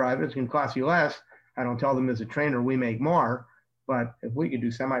semi-privates can cost you less. I don't tell them as a trainer we make more, but if we could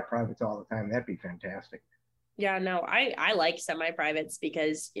do semi-privates all the time, that'd be fantastic. Yeah, no, I like semi-privates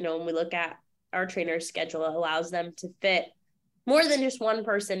because, when we look at our trainer's schedule, it allows them to fit more than just 1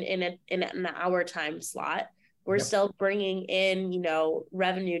 person in an hour time slot. We're still bringing in,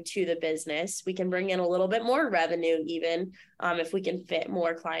 revenue to the business. We can bring in a little bit more revenue even if we can fit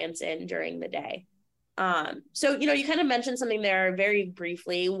more clients in during the day. So, you kind of mentioned something there very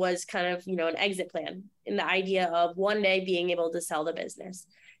briefly was kind of, an exit plan in the idea of one day being able to sell the business.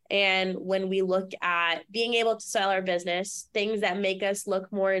 And when we look at being able to sell our business, things that make us look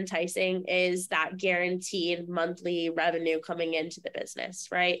more enticing is that guaranteed monthly revenue coming into the business,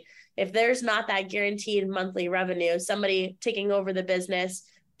 right? If there's not that guaranteed monthly revenue, somebody taking over the business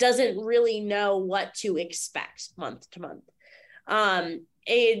doesn't really know what to expect month to month.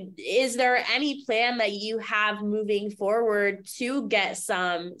 Is there any plan that you have moving forward to get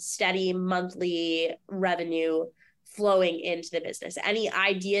some steady monthly revenue flowing into the business? Any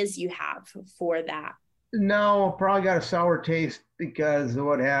ideas you have for that? No, probably got a sour taste because of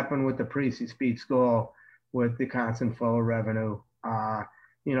what happened with the Parisi Speed School with the constant flow of revenue.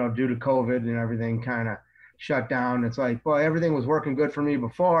 Due to COVID and everything kind of shut down. It's like, boy, everything was working good for me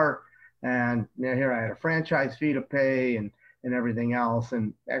before. And here I had a franchise fee to pay and everything else.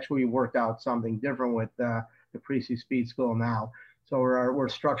 And actually we worked out something different with the Parisi Speed School now. So we're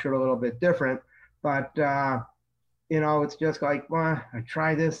structured a little bit different, but it's just like, well, I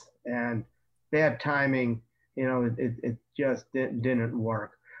try this and bad timing, it just didn't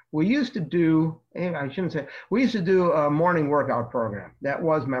work. We used to do, we used to do a morning workout program that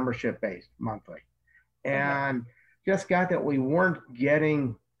was membership based monthly. And just got that we weren't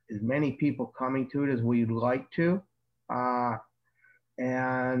getting as many people coming to it as we'd like to.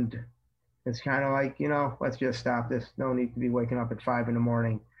 And it's kind of like, let's just stop this. No need to be waking up at 5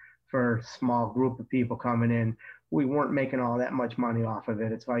 a.m. for a small group of people coming in. We weren't making all that much money off of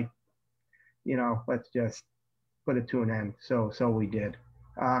it. It's like, let's just put it to an end. So we did.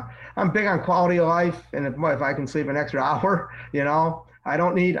 I'm big on quality of life. And if I can sleep an extra hour, I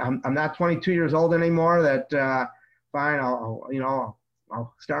don't need, I'm not 22 years old anymore that, fine, I'll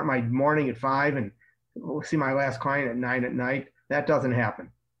start my morning at 5 and we'll see my last client at 9 at night. That doesn't happen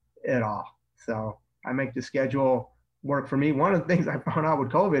at all. So I make the schedule work for me. One of the things I found out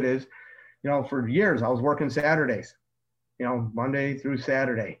with COVID is, for years I was working Saturdays, Monday through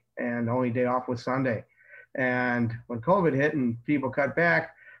Saturday, and the only day off was Sunday. And when COVID hit and people cut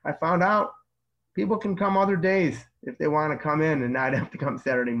back, I found out people can come other days if they want to come in and not have to come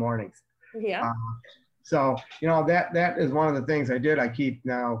Saturday mornings. Yeah. So, that is one of the things I did. I keep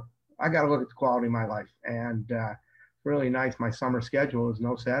now, I got to look at the quality of my life, and really nice. My summer schedule is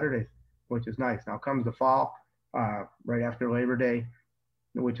no Saturdays, which is nice. Now comes the fall, right after Labor Day,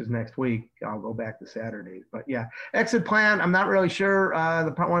 which is next week, I'll go back to Saturdays. But yeah, exit plan, I'm not really sure.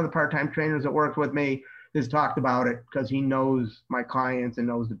 One of the part-time trainers that works with me has talked about it because he knows my clients and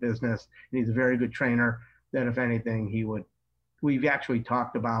knows the business, and he's a very good trainer. That if anything, we've actually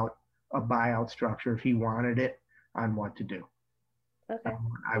talked about a buyout structure if he wanted it on what to do. Okay,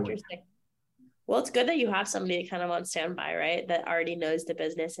 interesting. Well, it's good that you have somebody kind of on standby, right? That already knows the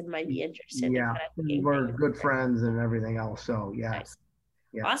business and might be interested. Yeah, we're good friends and everything else. So yeah. Nice.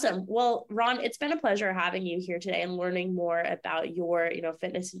 Yeah. Awesome. Well, Ron, it's been a pleasure having you here today and learning more about your,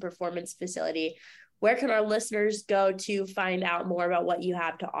 fitness and performance facility. Where can our listeners go to find out more about what you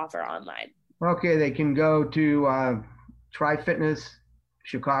have to offer online? Okay, they can go to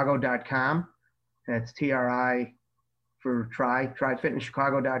tryfitnesschicago.com. That's TRI for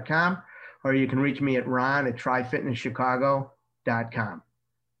tryfitnesschicago.com. Or you can reach me at ron@tryfitnesschicago.com.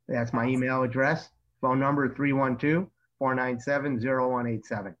 That's my email address. Phone number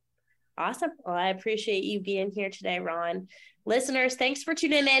 312-497-0187. Awesome. Well, I appreciate you being here today, Ron. Listeners, thanks for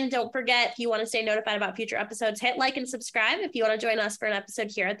tuning in. Don't forget, if you want to stay notified about future episodes, hit like and subscribe. If you want to join us for an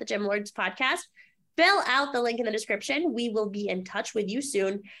episode here at the Gym Lords podcast, fill out the link in the description. We will be in touch with you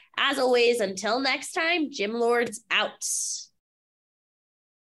soon. As always, until next time, Gym Lords out.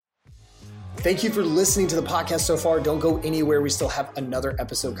 Thank you for listening to the podcast so far. Don't go anywhere. We still have another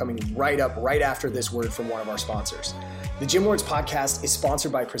episode coming right after this word from one of our sponsors. The Gym Lords podcast is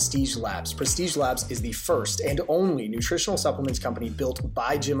sponsored by Prestige Labs. Prestige Labs is the first and only nutritional supplements company built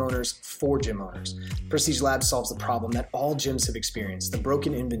by gym owners for gym owners. Prestige Labs solves the problem that all gyms have experienced: the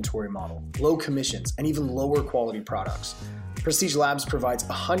broken inventory model, low commissions, and even lower quality products. Prestige Labs provides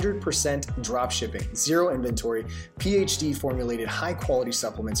 100% drop shipping, zero inventory, PhD formulated high quality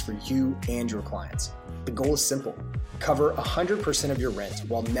supplements for you and your clients. The goal is simple: cover 100% of your rent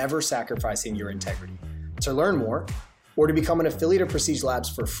while never sacrificing your integrity. To learn more or to become an affiliate of Prestige Labs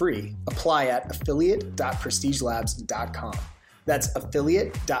for free, apply at affiliate.prestigelabs.com. That's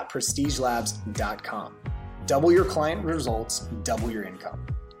affiliate.prestigelabs.com. Double your client results, double your income.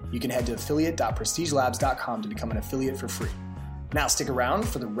 You can head to affiliate.prestigelabs.com to become an affiliate for free. Now stick around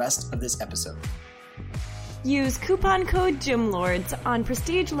for the rest of this episode. Use coupon code GYMLORDS on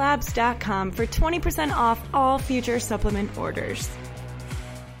prestigelabs.com for 20% off all future supplement orders.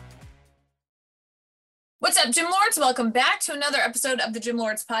 What's up, Gym Lords? Welcome back to another episode of the Gym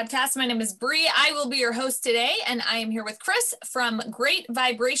Lords podcast. My name is Bree. I will be your host today, and I am here with Chris from Great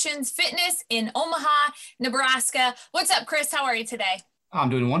Vibrations Fitness in Omaha, Nebraska. What's up, Chris? How are you today?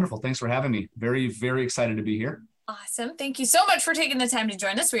 I'm doing wonderful. Thanks for having me. Very, very excited to be here. Awesome. Thank you so much for taking the time to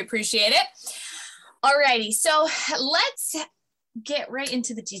join us. We appreciate it. All righty. So let's get right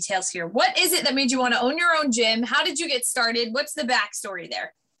into the details here. What is it that made you want to own your own gym? How did you get started? What's the backstory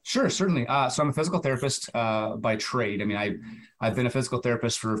there? Sure, certainly. So I'm a physical therapist by trade. I mean, I've been a physical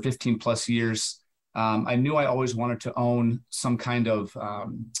therapist for 15 plus years. I knew I always wanted to own some kind of,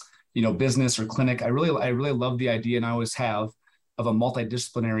 business or clinic. I really love the idea, and I always have, of a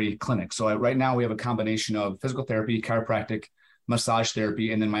multidisciplinary clinic. So right now we have a combination of physical therapy, chiropractic, massage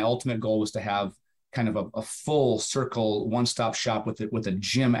therapy, and then my ultimate goal was to have kind of a full circle, one-stop shop with a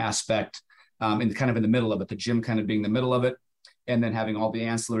gym aspect, and kind of in the middle of it, the gym kind of being the middle of it, and then having all the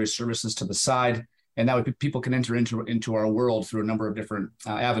ancillary services to the side. And that would be, people can enter into our world through a number of different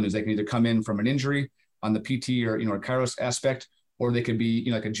avenues. They can either come in from an injury on the PT or, a Kairos aspect, or they could be,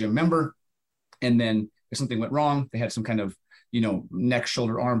 like a gym member. And then if something went wrong, they had some kind of, neck,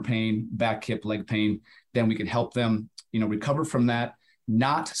 shoulder, arm pain, back, hip, leg pain, then we could help them, recover from that,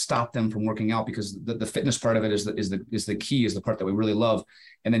 not stop them from working out, because the fitness part of it is the key, is the part that we really love.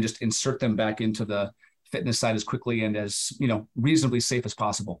 And then just insert them back into the fitness side as quickly and as, reasonably safe as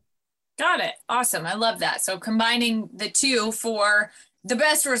possible. Got it. Awesome. I love that. So combining the two for the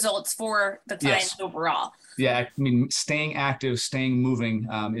best results for the clients overall. Yeah. I mean, staying active, staying moving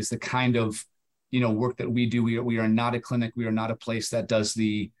is the kind of, work that we do. We are not a clinic. We are not a place that does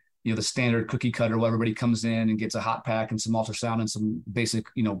the standard cookie cutter where everybody comes in and gets a hot pack and some ultrasound and some basic,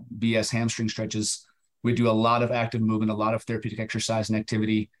 BS hamstring stretches. We do a lot of active movement, a lot of therapeutic exercise and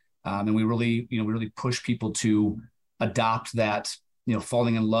activity. And we really push people to adopt that,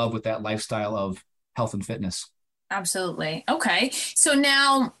 falling in love with that lifestyle of health and fitness. Absolutely. Okay. So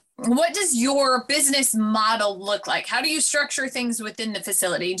now, what does your business model look like? How do you structure things within the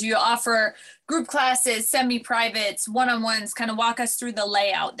facility? Do you offer group classes, semi-privates, one-on-ones? Kind of walk us through the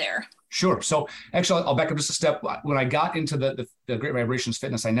layout there. Sure. So actually, I'll back up just a step. When I got into the Great Vibrations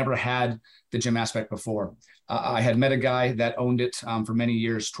Fitness, I never had the gym aspect before. I had met a guy that owned it for many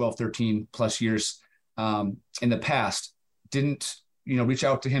years, 12, 13 plus years in the past. Didn't, reach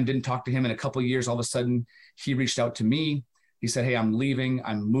out to him, didn't talk to him in a couple of years. All of a sudden, he reached out to me. He said, "Hey, I'm leaving.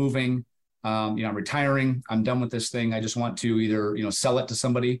 I'm moving. I'm retiring. I'm done with this thing. I just want to either, sell it to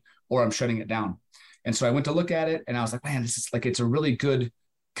somebody or I'm shutting it down." And so I went to look at it and I was like, man, this is like, it's a really good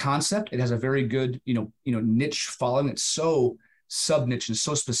concept. It has a very good, niche following. It's so sub-niche and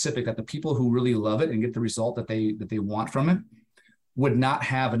so specific that the people who really love it and get the result that they want from it would not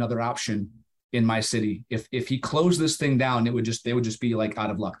have another option in my city. If he closed this thing down, they would just be like out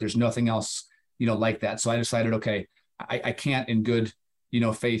of luck. There's nothing else, like that. So I decided, okay, I can't in good,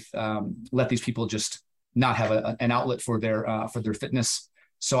 faith, let these people just not have an outlet for their fitness.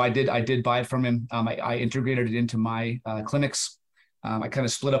 So I did buy it from him. I integrated it into my clinics. I kind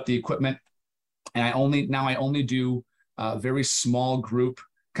of split up the equipment, and I only do a very small group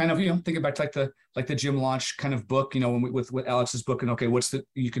kind of, thinking back to like the gym launch kind of book, with Alex's book, and okay,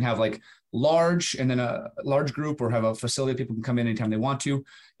 you can have like large and then a large group, or have a facility people can come in anytime they want to.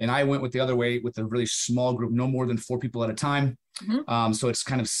 And I went with the other way with a really small group, no more than 4 people at a time. So it's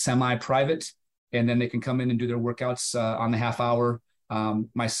kind of semi-private, and then they can come in and do their workouts on the half hour.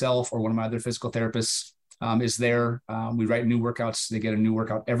 Myself or one of my other physical therapists is there. We write new workouts. They get a new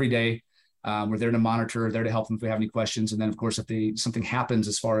workout every day. We're there to monitor, there to help them if we have any questions. And then of course, if something happens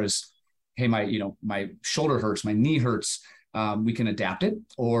as far as, hey, my shoulder hurts, my knee hurts, we can adapt it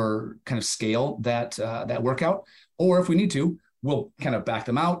or kind of scale that workout. Or if we need to, we'll kind of back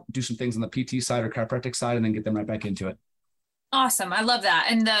them out, do some things on the PT side or chiropractic side, and then get them right back into it. Awesome. I love that.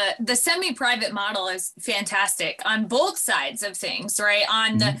 And the semi-private model is fantastic on both sides of things, right?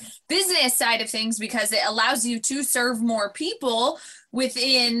 On the business side of things, because it allows you to serve more people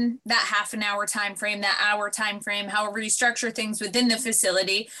within that half an hour time frame, that hour time frame, however you structure things within the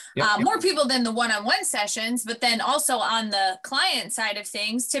facility. More people than the one-on-one sessions, but then also on the client side of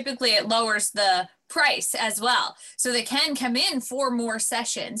things, typically it lowers the price as well. So they can come in for more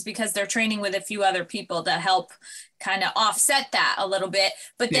sessions because they're training with a few other people to help kind of offset that a little bit.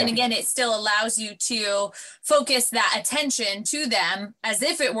 But then again, it still allows you to focus that attention to them as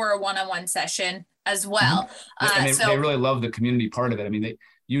if it were a one-on-one session as well. And they really love the community part of it. I mean,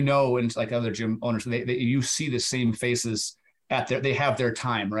 and like other gym owners, you see the same faces they have their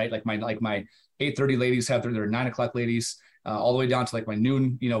time, right? Like my 8:30 ladies have their 9 o'clock ladies, all the way down to like my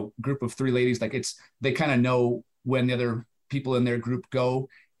noon, group of 3 ladies. Like they kind of know when the other people in their group go,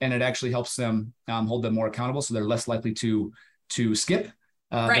 and it actually helps them hold them more accountable. So they're less likely to skip.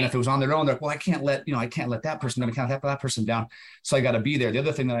 And if it was on their own, they're like, well, I can't let that person down. I can't let that person down. So I got to be there. The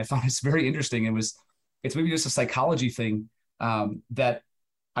other thing that I found is very interesting. It's maybe just a psychology thing that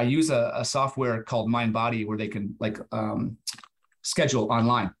I use a software called Mind Body where they can schedule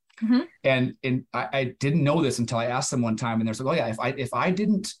online. And I didn't know this until I asked them one time, and they're like, oh yeah, if I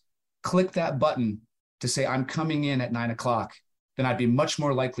didn't click that button to say I'm coming in at 9 o'clock, then I'd be much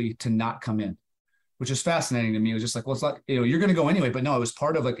more likely to not come in, which is fascinating to me. It was just like, well, it's like, you're going to go anyway, but no, it was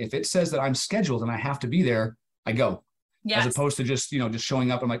part of like, if it says that I'm scheduled and I have to be there, I go, as opposed to just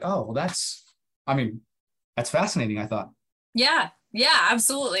showing up. I'm like, oh, well, that's fascinating, I thought. Yeah,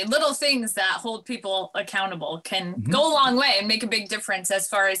 absolutely. Little things that hold people accountable can go a long way and make a big difference as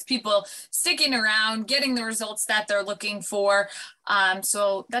far as people sticking around, getting the results that they're looking for.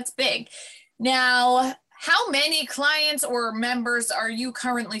 So that's big. Now, how many clients or members are you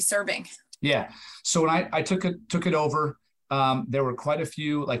currently serving? Yeah. So when I took it over, there were quite a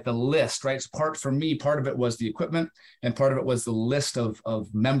few, like the list, right? So part of it was the equipment, and part of it was the list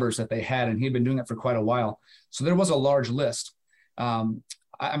of members that they had. And he'd been doing it for quite a while. So there was a large list.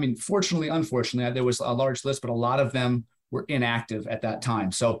 Fortunately, unfortunately, there was a large list, but a lot of them were inactive at that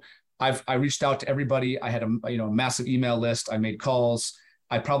time. So I reached out to everybody. I had a massive email list. I made calls.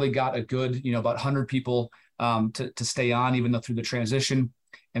 I probably got a good, about 100 people to stay on, even though through the transition.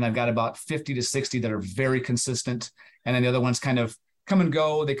 And I've got about 50 to 60 that are very consistent. And then the other ones kind of come and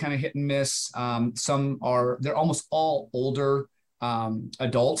go. They kind of hit and miss. They're almost all older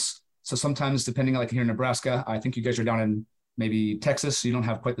adults. So sometimes, depending on, like here in Nebraska, I think you guys are down in maybe Texas, so you don't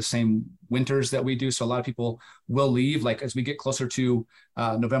have quite the same winters that we do. So a lot of people will leave, like as we get closer to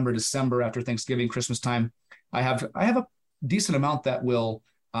November, December, after Thanksgiving, Christmas time. I have a decent amount that will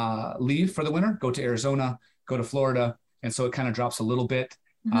leave for the winter, go to Arizona, go to Florida. And so it kind of drops a little bit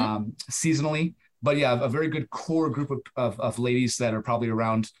seasonally. But yeah, a very good core group of ladies that are probably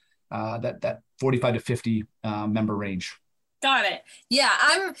around that 45 to 50 member range. Got it. Yeah,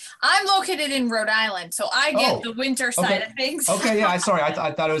 I'm located in Rhode Island, so I get the winter side of things. Okay, yeah, sorry,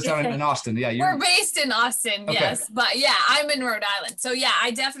 I thought it was down in Austin. Yeah, we're based in Austin, yes, but yeah, I'm in Rhode Island, so yeah,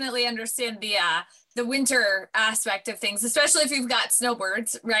 I definitely understand the winter aspect of things, especially if you've got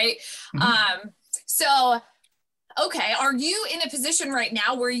snowbirds, right? So. Okay, are you in a position right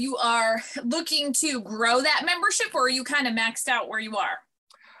now where you are looking to grow that membership, or are you kind of maxed out where you are?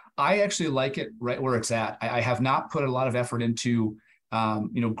 I actually like it right where it's at. I have not put a lot of effort into,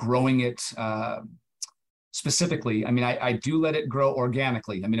 growing it specifically. I mean, I do let it grow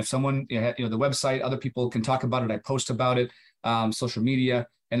organically. I mean, if someone, the website, other people can talk about it. I post about it, social media.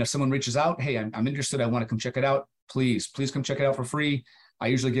 And if someone reaches out, hey, I'm interested, I want to come check it out. Please come check it out for free. I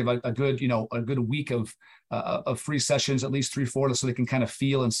usually give a good week of free sessions, at least 3-4, so they can kind of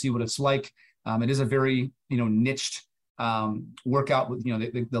feel and see what it's like. It is a very, niched workout.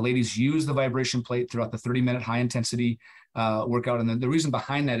 The ladies use the vibration plate throughout the 30-minute high intensity workout. And the reason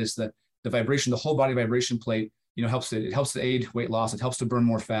behind that is that the vibration, the whole body vibration plate it helps to aid weight loss. It helps to burn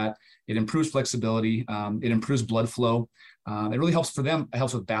more fat. It improves flexibility. It improves blood flow. It really helps for them. It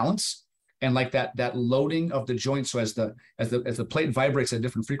helps with balance and like that loading of the joint. So as the plate vibrates at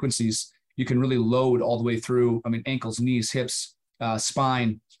different frequencies, you can really load all the way through. I mean, ankles, knees, hips,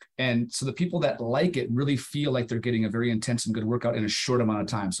 spine. And so the people that like it really feel like they're getting a very intense and good workout in a short amount of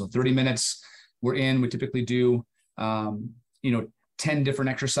time. So 30 minutes we're in, we typically do, 10 different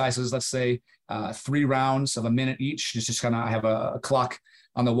exercises, let's say 3 rounds of a minute each. Just kind of, I have a clock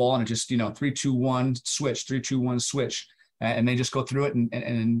on the wall and it just, 3, 2, 1, switch, 3, 2, 1, switch. And they just go through it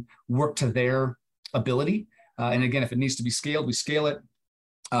and work to their ability. And again, if it needs to be scaled, we scale it.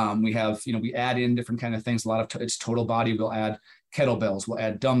 We have, we add in different kind of things. A lot of it's total body. We'll add kettlebells, we'll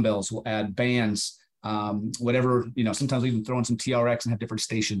add dumbbells, we'll add bands, whatever, sometimes we even throw in some TRX and have different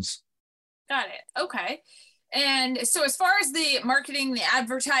stations. Got it. Okay. And so as far as the marketing, the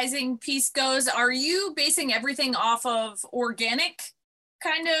advertising piece goes, are you basing everything off of organic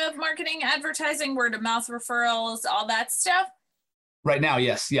kind of marketing, advertising, word of mouth referrals, all that stuff? Right now,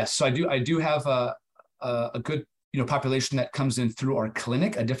 yes. So I do have a good, population that comes in through our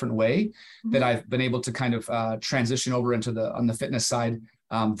clinic a different way that I've been able to kind of transition over into on the fitness side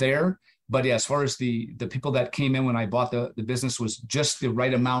there. But yeah, as far as the people that came in when I bought the business was just the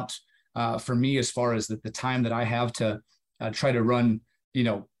right amount for me, as far as the time that I have to try to run,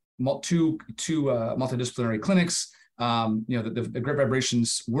 two multidisciplinary clinics, the Great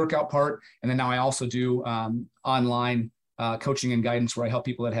Vibrations workout part. And then now I also do online coaching and guidance where I help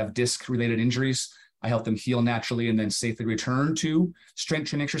people that have disc related injuries. I help them heal naturally and then safely return to strength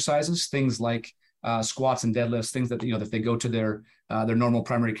training exercises, things like squats and deadlifts, things that, if they go to their normal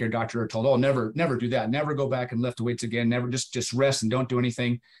primary care doctor are told, oh, never do that. Never go back and lift weights again. Never just rest and don't do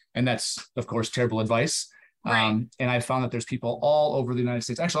anything. And that's, of course, terrible advice. Right. And I found that there's people all over the United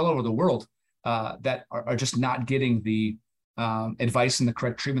States, actually all over the world, that are just not getting the advice and the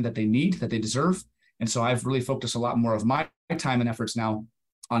correct treatment that they need, that they deserve. And so I've really focused a lot more of my time and efforts now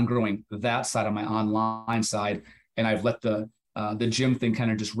on growing that side of my online side. And I've let the gym thing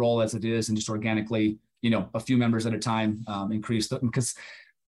kind of just roll as it is and just organically, a few members at a time increase because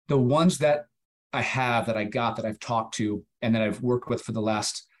the ones that I have that I got that I've talked to and that I've worked with for the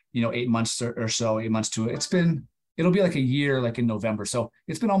last, 8 months or so, 8 months to it. It'll be like a year, like in November. So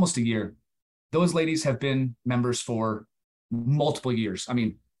it's been almost a year. Those ladies have been members for multiple years. I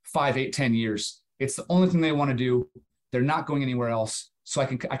mean, 5, 8, 10 years. It's the only thing they want to do. They're not going anywhere else. So I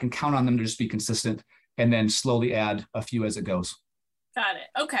can count on them to just be consistent and then slowly add a few as it goes. Got it.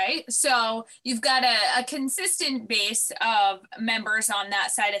 Okay. So you've got a consistent base of members on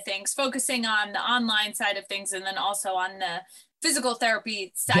that side of things, focusing on the online side of things, and then also on the physical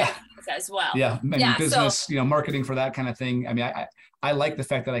therapy side of things as well. Yeah. Business, so, marketing for that kind of thing. I mean, I like the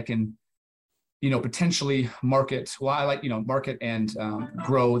fact that I can, potentially market. Well, I like, market and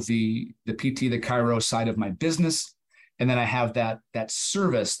grow the PT, the chiro side of my business. And then I have that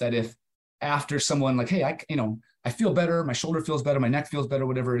service that if after someone like, hey, I feel better, my shoulder feels better, my neck feels better,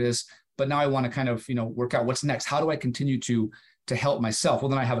 whatever it is, but now I want to kind of, work out what's next. How do I continue to help myself? Well,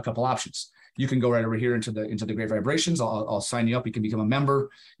 then I have a couple options. You can go right over here into the Great Vibrations. I'll sign you up. You can become a member,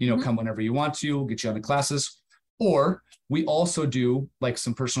 come whenever you want to, get you on the classes. Or we also do like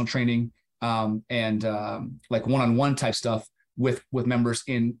some personal training and like one-on-one type stuff with members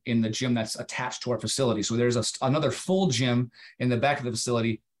in the gym that's attached to our facility. So there's another full gym in the back of the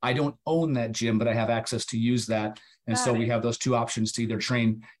facility. I don't own that gym, but I have access to use that. And so we have those two options to either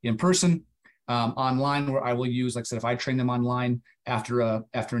train in person, online, where I will use, like I said, if I train them online after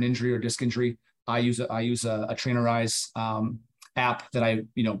an injury or disc injury, I use a Trainerize app that I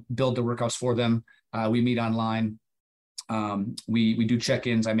build the workouts for them. We meet online. We do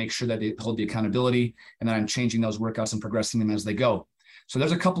check-ins. I make sure that they hold the accountability, and then I'm changing those workouts and progressing them as they go. So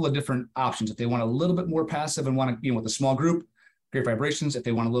there's a couple of different options. If they want a little bit more passive and want to, with a small group, Great Vibrations. If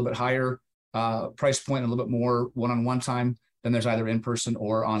they want a little bit higher price point and a little bit more one-on-one time, then there's either in person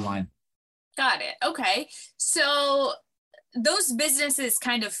or online. Got it. Okay. So those businesses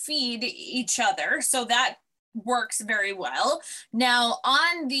kind of feed each other. So that works very well. Now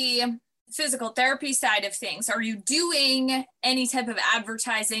on the physical therapy side of things, are you doing any type of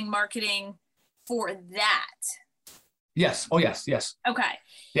advertising, marketing for that? Yes. Oh, yes. Okay.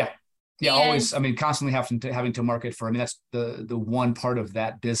 Yeah. Yeah. And always. I mean, constantly having to market for, that's the one part of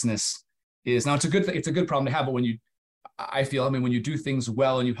that business is now it's a good problem to have, but when you do things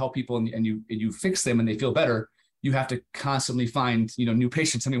well and you help people and you fix them and they feel better, you have to constantly find, new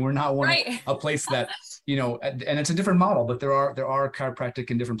patients. I mean, we're not a place that, and it's a different model, but there are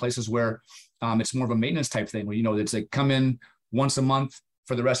chiropractic in different places where it's more of a maintenance type thing where, it's like come in once a month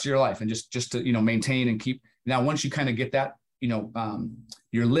for the rest of your life and just to, maintain and keep Now, once you kind of get that,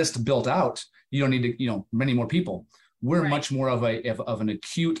 your list built out, you don't need to, many more people. We're much more of an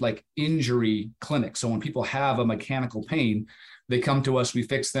acute like injury clinic. So when people have a mechanical pain, they come to us, we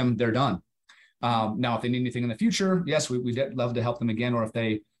fix them, they're done. Now, if they need anything in the future, yes, we'd love to help them again. Or if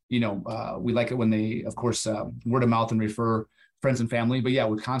they, we like it when they, of course, word of mouth and refer friends and family. But yeah,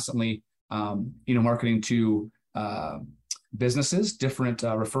 we're constantly, marketing to businesses, different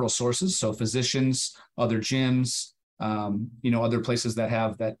referral sources. So physicians, other gyms, other places that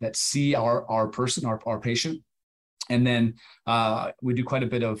have that see our person, our patient. And then we do quite a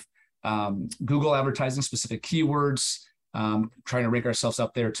bit of Google advertising, specific keywords, trying to rank ourselves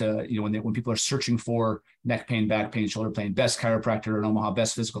up there to, when people are searching for neck pain, back pain, shoulder pain, best chiropractor in Omaha,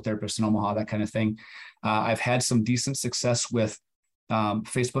 best physical therapist in Omaha, that kind of thing. I've had some decent success with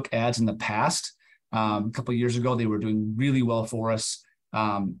Facebook ads in the past. A couple of years ago, they were doing really well for us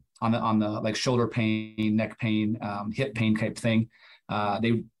on the like shoulder pain, neck pain, hip pain type thing.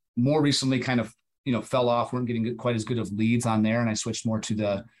 They more recently kind of, fell off, weren't getting quite as good of leads on there. And I switched more to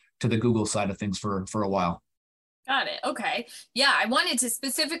the Google side of things for a while. Got it. Okay. Yeah. I wanted to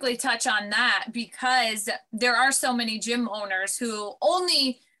specifically touch on that because there are so many gym owners who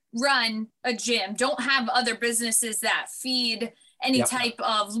only run a gym, don't have other businesses that feed any type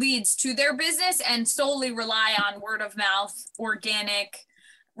of leads to their business and solely rely on word of mouth, organic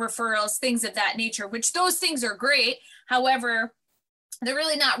referrals, things of that nature, which those things are great. However, they're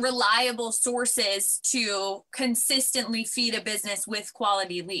really not reliable sources to consistently feed a business with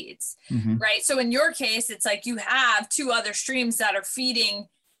quality leads, right? So in your case, it's like you have two other streams that are feeding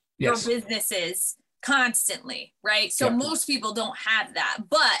your businesses constantly, right? So most people don't have that,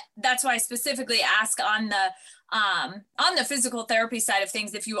 but that's why I specifically ask on the physical therapy side of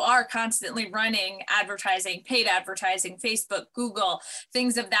things, if you are constantly running advertising, paid advertising, Facebook, Google,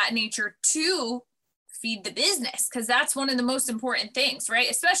 things of that nature to feed the business, because that's one of the most important things, right?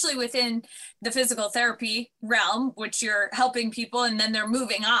 Especially within the physical therapy realm, which you're helping people and then they're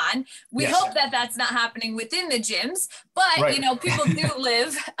moving on. We hope that that's not happening within the gyms, but people do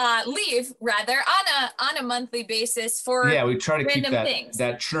leave rather on a monthly basis for we try to keep things.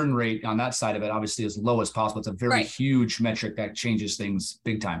 That churn rate on that side of it obviously as low as possible. It's a very huge metric that changes things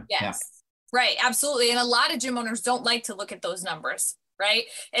big time. Right, absolutely. And a lot of gym owners don't like to look at those numbers. Right.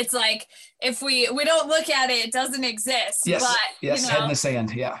 It's like, if we don't look at it, it doesn't exist. Yes. But, Head in the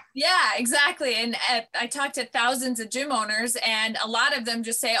sand. Yeah. Yeah, exactly. And I talked to thousands of gym owners and a lot of them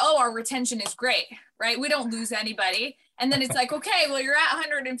just say, oh, our retention is great. Right. We don't lose anybody. And then it's like, okay, well, you're at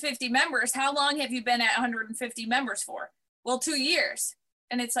 150 members. How long have you been at 150 members for? Well, 2 years.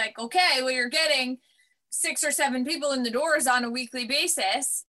 And it's like, okay, well, you're getting 6 or 7 people in the doors on a weekly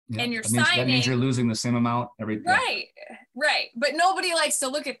basis. Yeah, and you're that means you're losing the same amount every right. But nobody likes to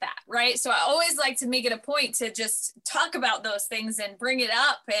look at that, right? So I always like to make it a point to just talk about those things and bring it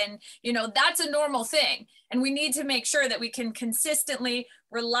up. And, that's a normal thing. And we need to make sure that we can consistently,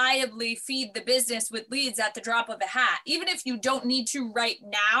 reliably feed the business with leads at the drop of a hat. Even if you don't need to right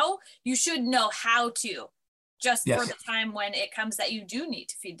now, you should know how to, just for the time when it comes that you do need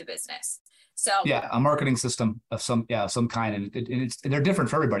to feed the business. So a marketing system of some kind, and they're different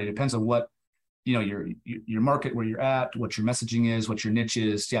for everybody. It depends on what your market, where you're at, what your messaging is, what your niche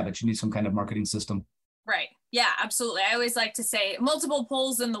is. But you need some kind of marketing system. Right. Yeah, absolutely. I always like to say multiple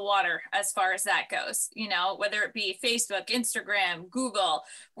poles in the water as far as that goes. Whether it be Facebook, Instagram, Google,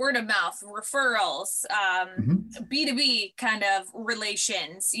 word of mouth, referrals, B2B kind of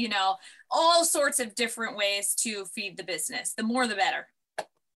relations. All sorts of different ways to feed the business. The more, the better.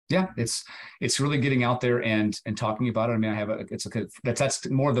 Yeah, it's really getting out there and talking about it. I mean, that's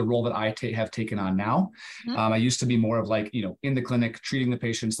more of the role that I have taken on now. I used to be more of like, in the clinic, treating the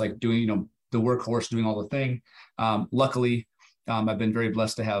patients, like doing, the workhorse, doing all the thing. Luckily, I've been very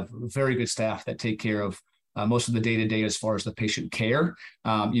blessed to have very good staff that take care of most of the day-to-day as far as the patient care,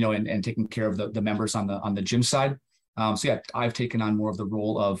 and taking care of the members on the gym side. I've taken on more of the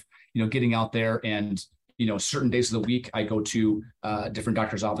role of, getting out there and, certain days of the week, I go to different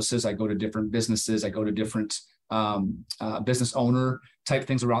doctors' offices. I go to different businesses. I go to different business owner type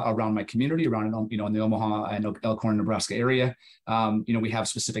things around my community, around, in the Omaha and Elkhorn, Nebraska area. We have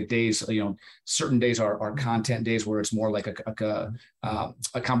specific days, certain days are content days where it's more like a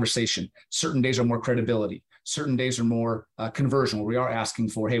conversation. Certain days are more credibility. Certain days are more conversion, where we are asking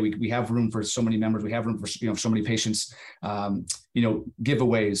for, hey, we have room for so many members. We have room for, so many patients,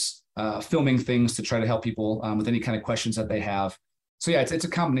 giveaways, filming things to try to help people with any kind of questions that they have. So it's a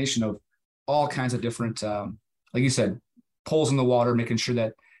combination of all kinds of different, like you said, poles in the water, making sure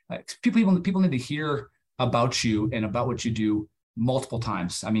that people need to hear about you and about what you do multiple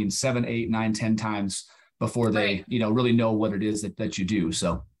times. I mean, 7, 8, 9, 10 times before they, really know what it is that you do.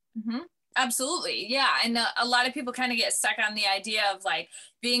 So. Absolutely. Yeah. And a lot of people kind of get stuck on the idea of like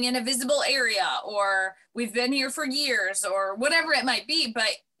being in a visible area, or we've been here for years, or whatever it might be. But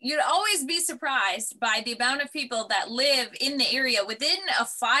you'd always be surprised by the amount of people that live in the area within a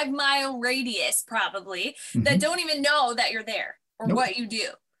 5-mile radius, probably, that don't even know that you're there or what you do.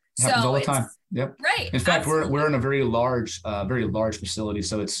 It happens all the time. Yep. Right. In fact, we're in a very large facility.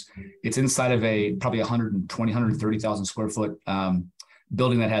 So it's inside of a probably 130,000 square foot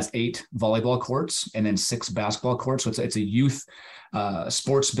building that has 8 volleyball courts and then 6 basketball courts. So it's a youth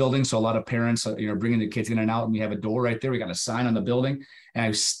sports building. So a lot of parents are bringing the kids in and out, and we have a door right there. We got a sign on the building, and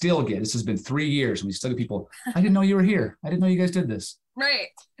I still get, this has been 3 years, and we still get people, I didn't know you were here. I didn't know you guys did this. Right.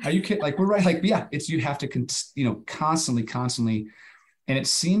 Are you kidding? Like, we're right. Like, yeah, you have to, constantly. And it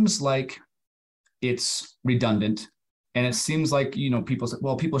seems like it's redundant. And it seems like, people say,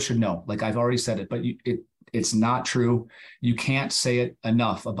 well, people should know, like I've already said it, but it's not true. You can't say it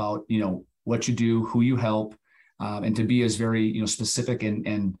enough about, what you do, who you help, and to be as very, specific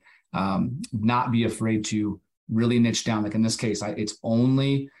and not be afraid to really niche down. Like in this case, I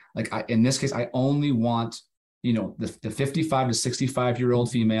only want, the 55 to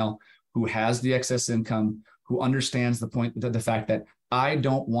 65-year-old female who has the excess income, who understands the fact that I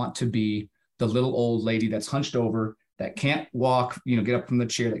don't want to be the little old lady that's hunched over, that can't walk, get up from the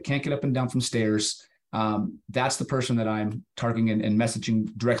chair, that can't get up and down from stairs. That's the person that I'm targeting and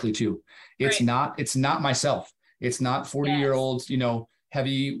messaging directly to. It's not myself. It's not 40-year-olds,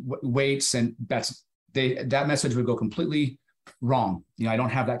 heavy weights. And that message would go completely wrong. I don't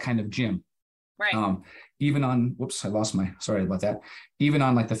have that kind of gym. Right. Even on, sorry about that. Even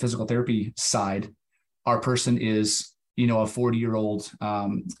on like the physical therapy side, our person is, a 40-year-old,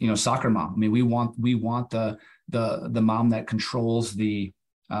 soccer mom. I mean, we want the mom that controls the,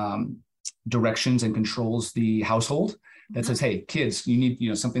 directions and controls the household, that says, hey, kids, you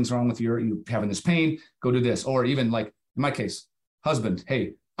need, something's wrong with you having this pain, go do this. Or even like in my case, husband,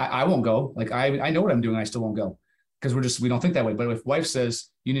 hey, I won't go. Like, I know what I'm doing. I still won't go, because we don't think that way. But if wife says,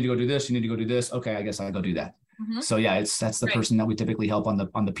 you need to go do this, you need to go do this. Okay, I guess I'll go do that. So yeah, that's the person that we typically help on the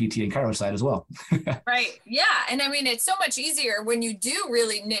PT and chiro side as well. Right. Yeah. And I mean, it's so much easier when you do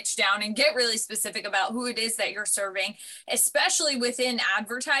really niche down and get really specific about who it is that you're serving, especially within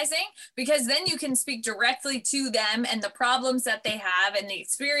advertising, because then you can speak directly to them and the problems that they have and the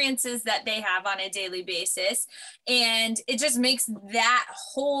experiences that they have on a daily basis. And it just makes that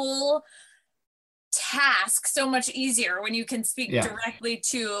whole task so much easier when you can speak directly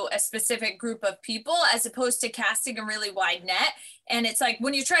to a specific group of people, as opposed to casting a really wide net. And it's like,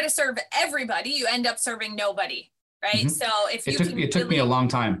 when you try to serve everybody, you end up serving nobody. Right. So if it took me a long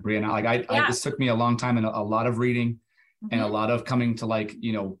time, Brianna. Like this took me a long time, and a lot of reading and a lot of coming to like,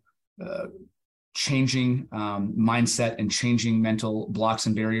 changing mindset and changing mental blocks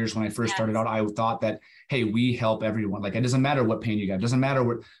and barriers. When I first started out, I thought that, hey, we help everyone. Like, it doesn't matter what pain you got. It doesn't matter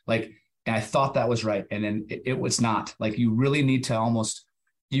what, like, and I thought that was right. And then it was not. Like, you really need to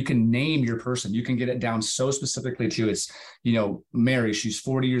you can name your person. You can get it down so specifically to, it's, Mary, she's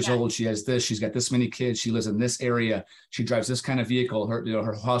 40 years old. She has this, she's got this many kids. She lives in this area. She drives this kind of vehicle. Her,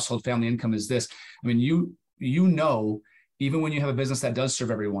 her household family income is this. I mean, even when you have a business that does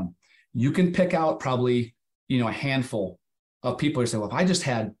serve everyone, you can pick out probably, a handful of people who say, well, if I just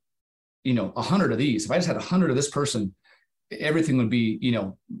had, 100 of these, if I just had 100 of this person, everything would be,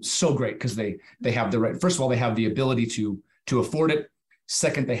 so great, because they have the right, first of all, they have the ability to afford it.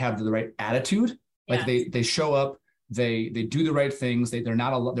 Second, they have the right attitude. Like they show up, they do the right things. They're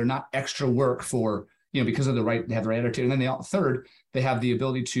not extra work for, because of they have the right attitude. And then third, they have the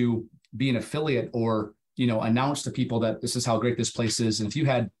ability to be an affiliate or, announce to people that this is how great this place is. And if you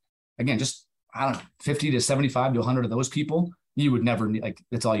had, again, just, 50 to 75 to 100 of those people, you would never need, like,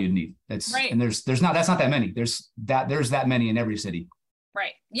 that's all you'd need. That's right. And that's not that many. There's that many in every city.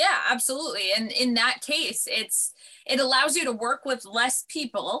 Right. Yeah, absolutely. And in that case, it allows you to work with less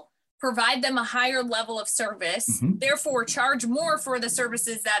people, provide them a higher level of service, therefore charge more for the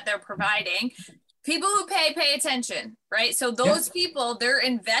services that they're providing. People who pay attention, right? So those people, they're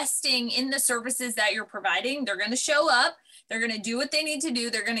investing in the services that you're providing. They're going to show up. They're going to do what they need to do.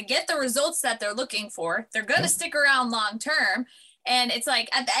 They're going to get the results that they're looking for. They're going to stick around long term. And it's like,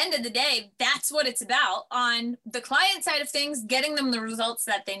 at the end of the day, that's what it's about. On the client side of things, getting them the results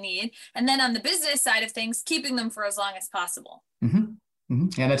that they need. And then on the business side of things, keeping them for as long as possible. And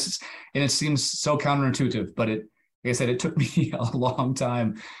it seems so counterintuitive, but like I said, it took me a long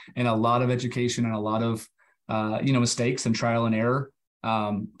time and a lot of education and a lot of, mistakes and trial and error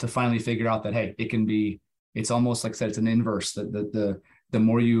to finally figure out that, hey, it's almost like I said, it's an inverse. The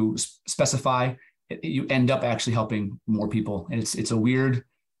more you specify you end up actually helping more people. And it's a weird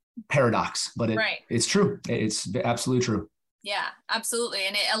paradox, but it's true. It's absolutely true. Yeah, absolutely.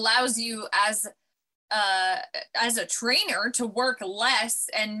 And it allows you as a trainer to work less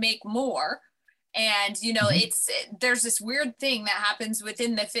and make more. And, you know, there's this weird thing that happens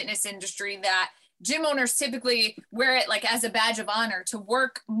within the fitness industry that gym owners typically wear it like as a badge of honor to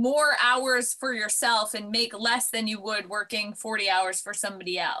work more hours for yourself and make less than you would working 40 hours for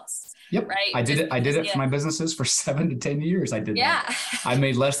somebody else. Yep. Right. I did it for my businesses for 7 to 10 years. I did that. I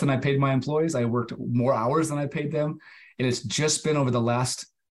made less than I paid my employees. I worked more hours than I paid them. And it's just been over the last,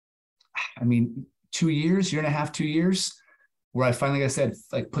 2 years, year and a half, 2 years, where I finally, like I said,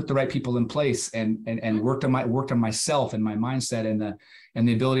 like put the right people in place and worked on myself and my mindset and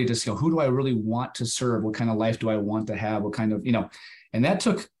the ability to say, who do I really want to serve? What kind of life do I want to have? What kind of, and that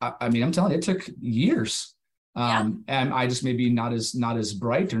took, I'm telling you, it took years. And I just maybe not as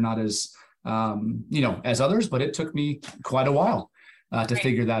bright or not as, as others, but it took me quite a while to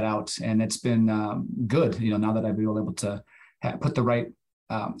figure that out. And it's been good, now that I've been able to put the right,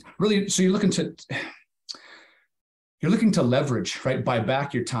 really, so you're looking to leverage, right? Buy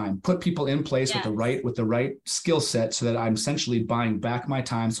back your time, put people in place with the right skill set so that I'm essentially buying back my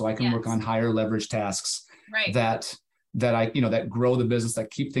time so I can work on higher leverage tasks that I, that grow the business,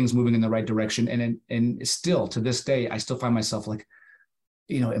 that keep things moving in the right direction. And still to this day, I still find myself like,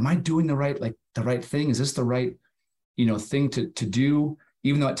 am I doing the right thing? Is this the right, thing to do?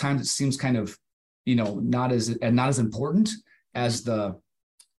 Even though at times it seems kind of, not as important as the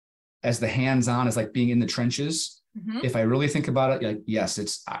hands-on, as like being in the trenches. If I really think about it, like,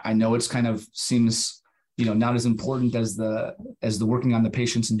 yes, I know it's kind of seems, not as important as the working on the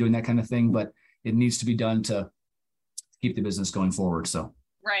patients and doing that kind of thing, but it needs to be done to keep the business going forward. So.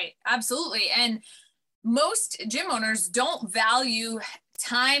 Right. Absolutely. And most gym owners don't value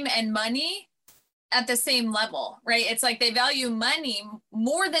time and money at the same level, right? It's like they value money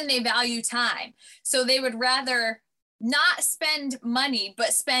more than they value time. So they would rather not spend money,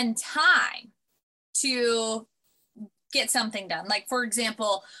 but spend time to get something done. Like, for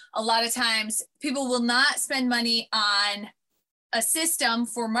example, a lot of times people will not spend money on a system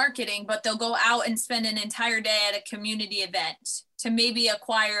for marketing, but they'll go out and spend an entire day at a community event to maybe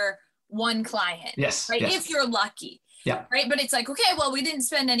acquire one client. Yes. Right. Yes. If you're lucky. Yeah. Right. But it's like, okay, well, we didn't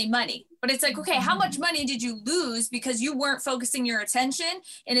spend any money, but it's like, okay, how much money did you lose because you weren't focusing your attention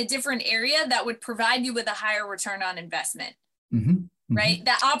in a different area that would provide you with a higher return on investment? Right.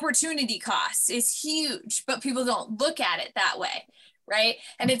 That opportunity cost is huge, but people don't look at it that way. Right.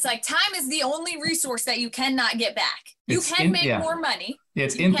 And it's like, time is the only resource that you cannot get back. You can make more money.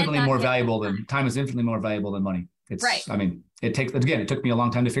 It's infinitely more valuable than time is infinitely more valuable than money. It's right. It took me a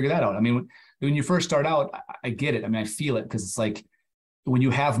long time to figure that out. When you first start out, I get it. I feel it, because it's like when you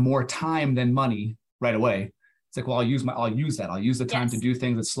have more time than money right away, it's like, well, I'll use that. I'll use the time to do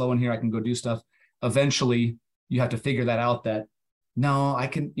things that's slow in here. I can go do stuff. Eventually you have to figure that out, that no, I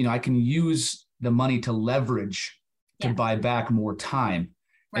can use the money to leverage to buy back more time.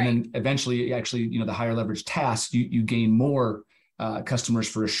 Right. And then eventually actually, the higher leverage tasks, you gain more customers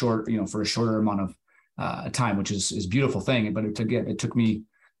for a shorter amount of time, which is a beautiful thing. But it took me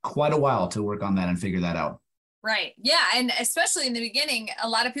quite a while to work on that and figure that out. Right. Yeah. And especially in the beginning, a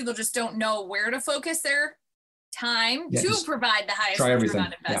lot of people just don't know where to focus their time to provide the highest return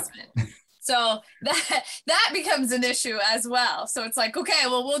on investment. Yeah. So that becomes an issue as well. So it's like, okay,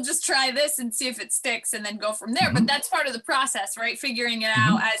 well, we'll just try this and see if it sticks and then go from there. But that's part of the process, right? Figuring it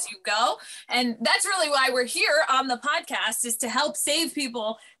out as you go. And that's really why we're here on the podcast, is to help save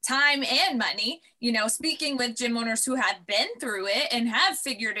people time and money, speaking with gym owners who have been through it and have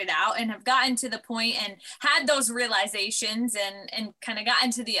figured it out and have gotten to the point and had those realizations and kind of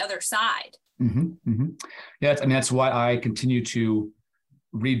gotten to the other side. Yeah. That's why I continue to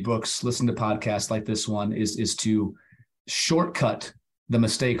read books, listen to podcasts like this one, is to shortcut the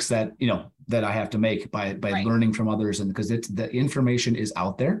mistakes that I have to make by learning from others. And because the information is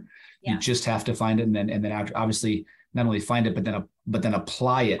out there, you just have to find it. And then obviously not only find it, but then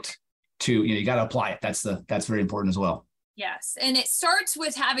apply it to, you got to apply it. That's very important as well. Yes. And it starts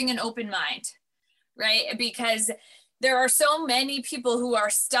with having an open mind, right? Because there are so many people who are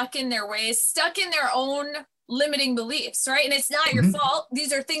stuck in their ways, stuck in their own limiting beliefs, right? And it's not your fault.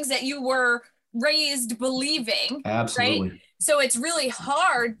 These are things that you were raised believing. Absolutely. Right? So it's really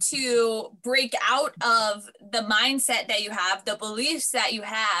hard to break out of the mindset that you have, the beliefs that you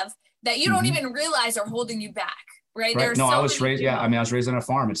have, that you don't even realize are holding you back, right? I was raised on a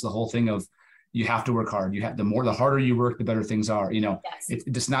farm. It's the whole thing of, you have to work hard. The harder you work, the better things are.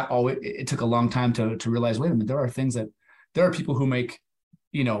 It's not always. It took a long time to realize, wait a minute, there are people who make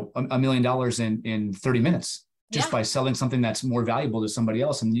 $1 million in 30 minutes just by selling something that's more valuable to somebody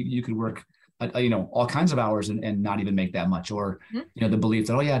else. And you could work, all kinds of hours and not even make that much, or, the belief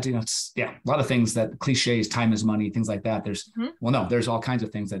that, it's a lot of things, that cliches, time is money, things like that. There's, there's all kinds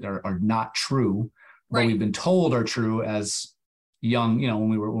of things that are not true, but we've been told are true as young, when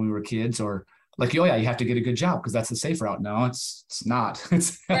we were kids, or like, you have to get a good job because that's the safe route. No, it's not.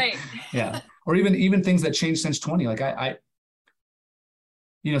 It's right. Yeah. Or even things that changed since 20, like I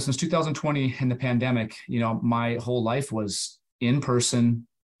since 2020 in the pandemic, my whole life was in person,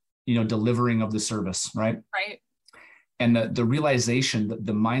 delivering of the service. Right. Right. And the realization, that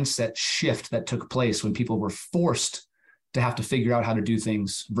the mindset shift that took place when people were forced to have to figure out how to do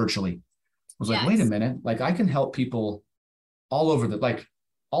things virtually, was like, wait a minute, like I can help people all over the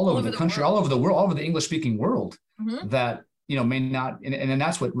country, all over the world, all over the English speaking world that, may not, and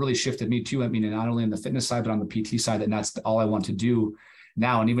that's what really shifted me too. I mean, not only on the fitness side, but on the PT side, and that's all I want to do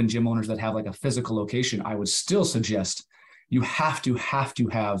now. And even gym owners that have like a physical location, I would still suggest you have to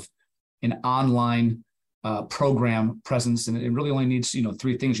have an online program presence. And it really only needs,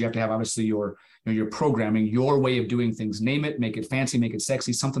 3 things. You have to have obviously your programming, your way of doing things, name it, make it fancy, make it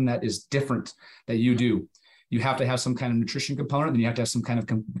sexy, something that is different that you do. You have to have some kind of nutrition component, and you have to have some kind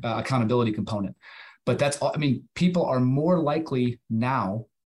of accountability component. But that's all. I mean, people are more likely now,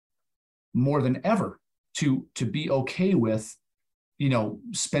 more than ever, to be okay with,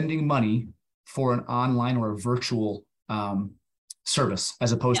 spending money for an online or a virtual service,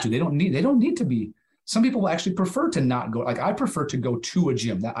 as opposed to they don't need to be. Some people will actually prefer to not go. Like I prefer to go to a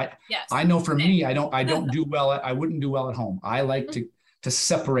gym. I know for me, I don't do well. I wouldn't do well at home. I like to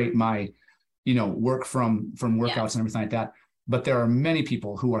separate my work from workouts and everything like that. But there are many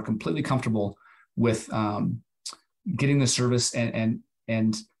people who are completely comfortable with getting the service and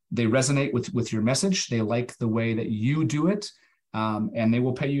they resonate with your message. They like the way that you do it, and they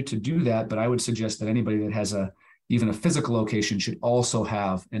will pay you to do that. But I would suggest that anybody that has even a physical location should also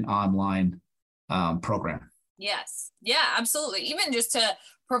have an online program. Yes. Yeah, absolutely. Even just to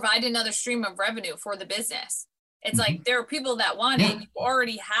provide another stream of revenue for the business. It's like there are people that want it. You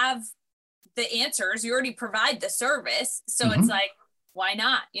already have the answers. You already provide the service. So it's like, why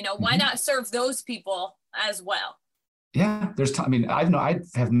not? Why not serve those people as well? Yeah, there's I mean, I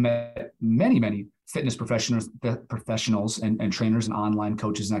have met many fitness professionals and trainers and online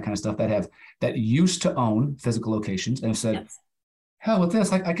coaches and that kind of stuff that used to own physical locations and have said, hell with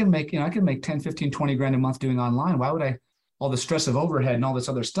this, I can make 10, 15, 20 grand a month doing online. Why would all the stress of overhead and all this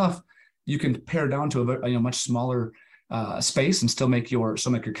other stuff, you can pare down to a much smaller space and still make your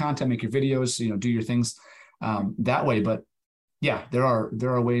content, make your videos, do your things that way. But yeah, there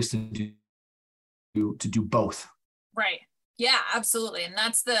are ways to do both. Right. Yeah, absolutely. And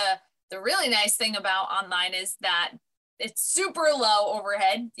that's the really nice thing about online is that it's super low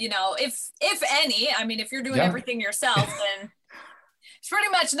overhead, if any. I mean, if you're doing everything yourself, then it's pretty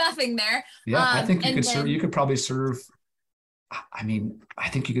much nothing there. Yeah, I think you could probably serve, I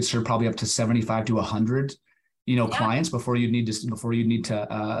think you could serve probably up to 75 to 100, clients before you need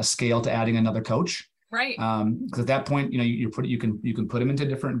to scale to adding another coach. Right. Because at that point, you can put them into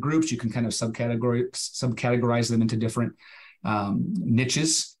different groups. You can kind of subcategorize them into different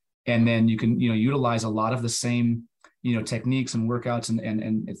niches, and then you can utilize a lot of the same techniques and workouts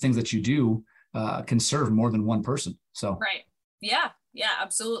and things that you do can serve more than one person. So right. Yeah,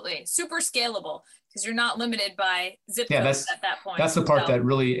 absolutely. Super scalable because you're not limited by zip codes at that point. That's the part that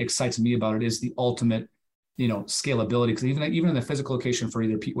really excites me about it, is the ultimate scalability. Because even in the physical location for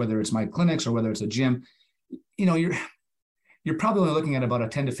whether it's my clinics or whether it's a gym, you're probably only looking at about a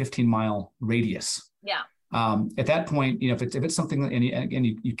 10 to 15 mile radius. Yeah. At that point, if it's something and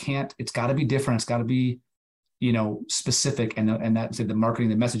you can't, it's got to be different. It's got to be, specific, and that's the marketing,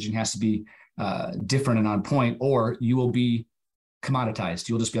 the messaging has to be different and on point, or you will be commoditized.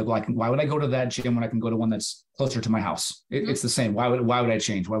 You'll just be like, why would I go to that gym when I can go to one that's closer to my house? It's the same. Why would I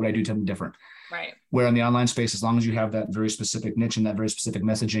change? Why would I do something different? Right. Where in the online space, as long as you have that very specific niche and that very specific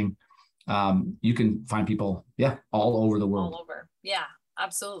messaging, you can find people, all over the world. All over. Yeah,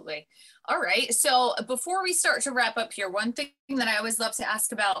 absolutely. All right. So before we start to wrap up here, one thing that I always love to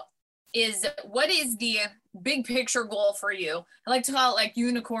ask about is, what is the big picture goal for you? I like to call it like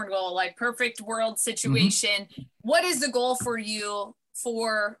unicorn goal, like perfect world situation. What is the goal for you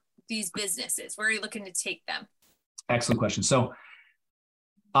for these businesses? Where are you looking to take them? Excellent question. So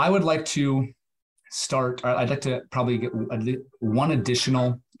I would like to I'd like to probably get one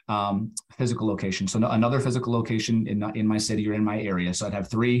additional physical location. So another physical location in my city or in my area. So I'd have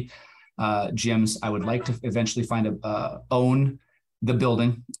 3 gyms. I would like to eventually own the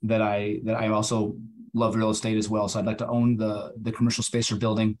building that I also love real estate as well. So I'd like to own the commercial space or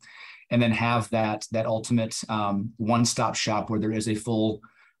building, and then have that ultimate one-stop shop where there is a full,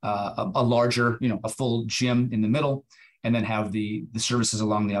 a larger, a full gym in the middle, and then have the services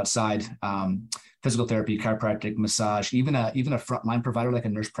along the outside, physical therapy, chiropractic, massage, even a frontline provider like a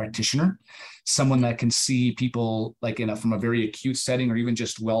nurse practitioner, someone that can see people like from a very acute setting, or even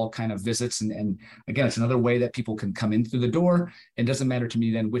just kind of visits. And again, it's another way that people can come in through the door. It doesn't matter to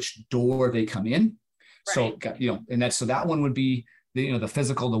me then which door they come in. Right. So, that one would be the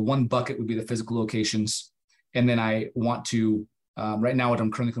physical, the one bucket would be the physical locations. And then I want to, right now, what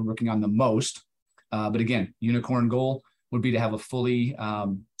I'm currently working on the most, but again, unicorn goal would be to have a fully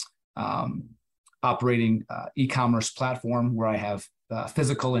operating e-commerce platform where I have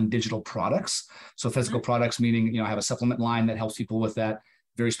physical and digital products. So physical products, meaning, I have a supplement line that helps people with that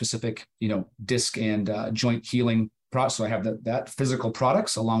very specific, disc and joint healing process. So I have that physical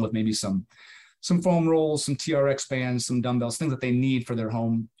products along with maybe some foam rolls, some TRX bands, some dumbbells, things that they need for their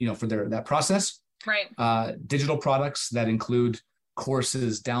home, for that process. Right. Digital products that include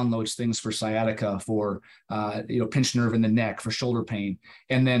courses, downloads, things for sciatica, for pinched nerve in the neck, for shoulder pain.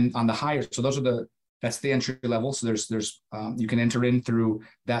 And then on the higher, so that's the entry level. So there's you can enter in through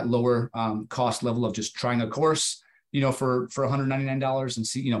that lower cost level of just trying a course, for $199 and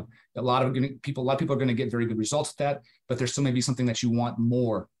see, a lot of people are going to get very good results with that, but there still may be something that you want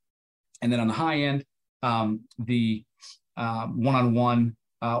more. And then on the high end, the one-on-one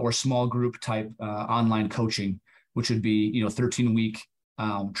or small group type online coaching, which would be, 13-week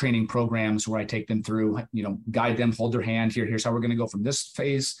training programs where I take them through, guide them, hold their hand. Here's how we're going to go from this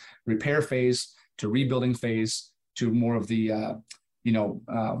phase, repair phase, to rebuilding phase, to more of the,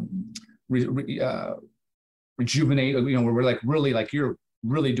 rejuvenate, where we're you're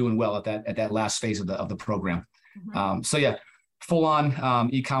really doing well at that last phase of the program. Mm-hmm. Full on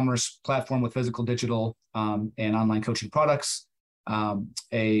e-commerce platform with physical, digital, and online coaching products. And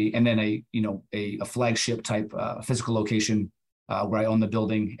then a flagship type physical location where I own the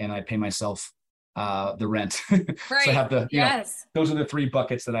building and I pay myself the rent. Right. So I have those are the three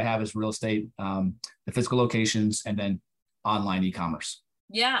buckets that I have as real estate, the physical locations, and then online e-commerce.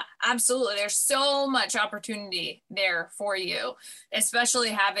 Yeah, absolutely. There's so much opportunity there for you, especially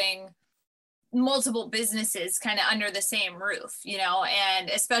having multiple businesses kind of under the same roof, and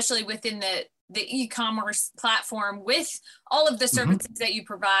especially within the e-commerce platform with all of the services mm-hmm. that you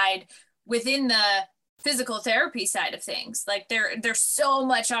provide within the physical therapy side of things. Like there's so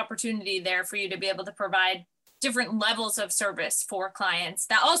much opportunity there for you to be able to provide different levels of service for clients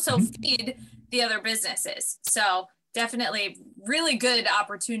that also mm-hmm. feed the other businesses. So definitely really good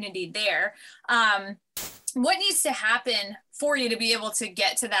opportunity there. What needs to happen for you to be able to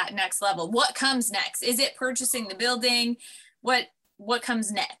get to that next level? What comes next? Is it purchasing the building? What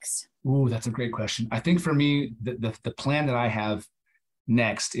comes next? Ooh, that's a great question. I think for me, the plan that I have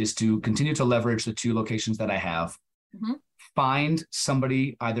next is to continue to leverage the two locations that I have, mm-hmm. find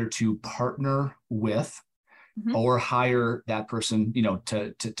somebody either to partner with mm-hmm. or hire that person,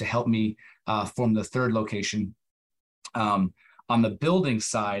 to help me form the third location. On the building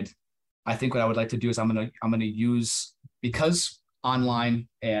side, I think what I would like to do is I'm gonna use, because online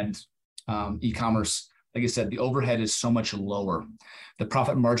and e-commerce, like I said, the overhead is so much lower, the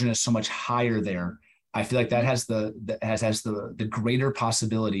profit margin is so much higher there. I feel like that has the greater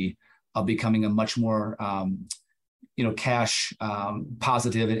possibility of becoming a much more cash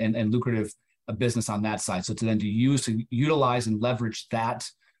positive and lucrative business on that side. So to utilize and leverage that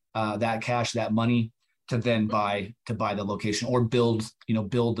cash, that money, to then buy the location or build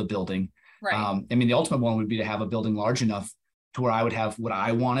the building. Right. The ultimate one would be to have a building large enough to where I would have what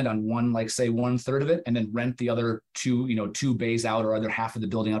I wanted on one, like say 1/3 of it, and then rent the other two bays out, or other half of the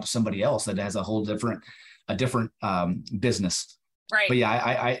building out to somebody else that has a whole different business. Right. But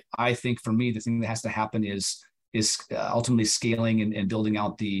yeah, I think for me, the thing that has to happen is ultimately scaling and building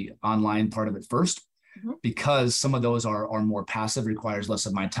out the online part of it first. Mm-hmm. Because some of those are more passive, requires less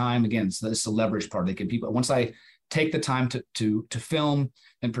of my time. Again, it's the leverage part. Once I take the time to film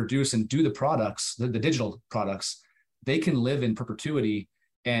and produce and do the products, the digital products, they can live in perpetuity,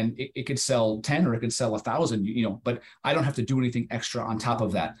 and it could sell 10 or it could sell 1,000, but I don't have to do anything extra on top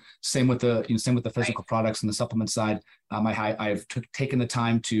of that. Same with the physical right. products and the supplement side. I've taken the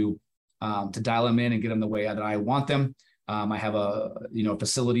time to dial them in and get them the way that I want them. I have a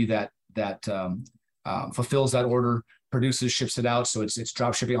facility that fulfills that order, produces, ships it out. So it's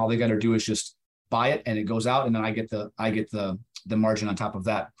drop shipping. All they got to do is just buy it and it goes out, and then I get the margin on top of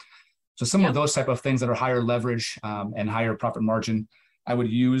that. So some of those type of things that are higher leverage and higher profit margin, I would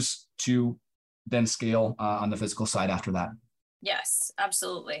use to then scale on the physical side after that. Yes,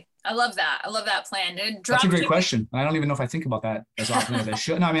 absolutely. I love that. I love that plan. That's a great question. I don't even know if I think about that as often as I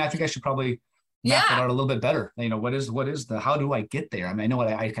should. No, I mean, I think I should probably map it out a little bit better. You know, what is how do I get there? I mean, I know what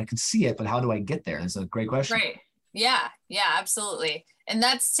I can see it, but how do I get there? It's a great question. Right. Yeah. Yeah, absolutely. And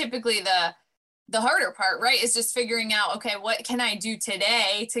that's typically the harder part, right? Is just figuring out, okay, what can I do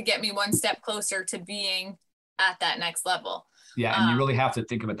today to get me one step closer to being at that next level? Yeah. And you really have to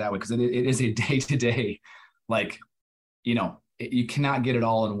think of it that way, because it is a day-to-day, like, you know, you cannot get it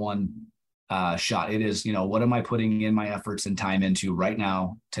all in one shot. It is, you know, what am I putting in my efforts and time into right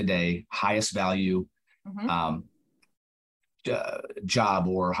now, today, highest value job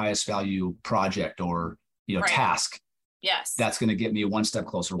or highest value project or, you know, task. Yes. That's going to get me one step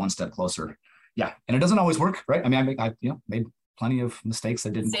closer. Yeah. And it doesn't always work, right? I mean, I made plenty of mistakes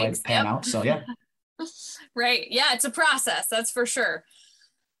that didn't quite pan out. So yeah. Right. Yeah. It's a process. That's for sure.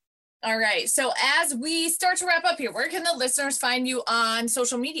 All right. So as we start to wrap up here, where can the listeners find you on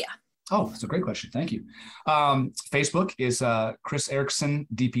social media? Oh, that's a great question. Thank you. Facebook is Chris Erickson,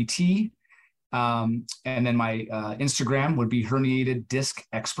 DPT. And then my Instagram would be Herniated Disc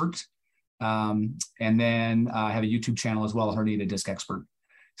Expert. And then I have a YouTube channel as well, Herniated Disc Expert.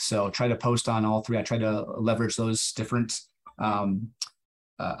 So try to post on all three. I try to leverage those different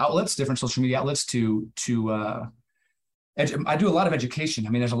outlets, different social media outlets I do a lot of education. I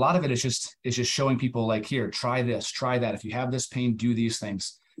mean, there's a lot of it is just showing people like, here, try this, try that. If you have this pain, do these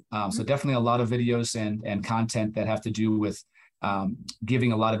things. So definitely a lot of videos and content that have to do with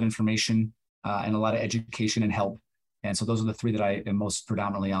giving a lot of information and a lot of education and help. And so those are the three that I am most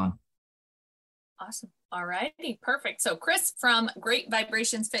predominantly on. Awesome. All righty. Perfect. So Chris from Great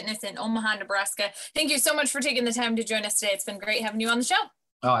Vibrations Fitness in Omaha, Nebraska. Thank you so much for taking the time to join us today. It's been great having you on the show.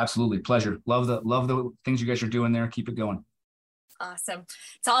 Oh, absolutely. Pleasure. Love the things you guys are doing there. Keep it going. Awesome.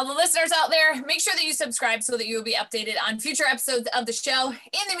 To all the listeners out there, make sure that you subscribe so that you will be updated on future episodes of the show.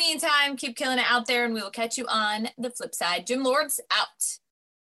 In the meantime, keep killing it out there and we will catch you on the flip side. Gym Lords out.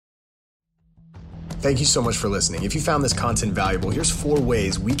 Thank you so much for listening. If you found this content valuable, here's 4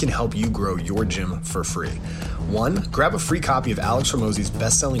 ways we can help you grow your gym for free. 1, grab a free copy of Alex Hormozi's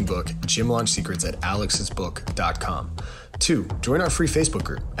best-selling book, Gym Launch Secrets, at alexsbook.com. 2, join our free Facebook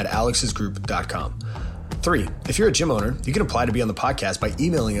group at alexsgroup.com. 3, if you're a gym owner, you can apply to be on the podcast by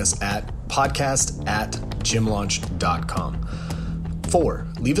emailing us at podcast@gymlaunch.com. 4,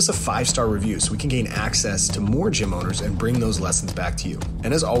 leave us a 5-star review so we can gain access to more gym owners and bring those lessons back to you.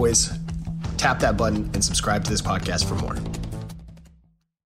 And as always, tap that button and subscribe to this podcast for more.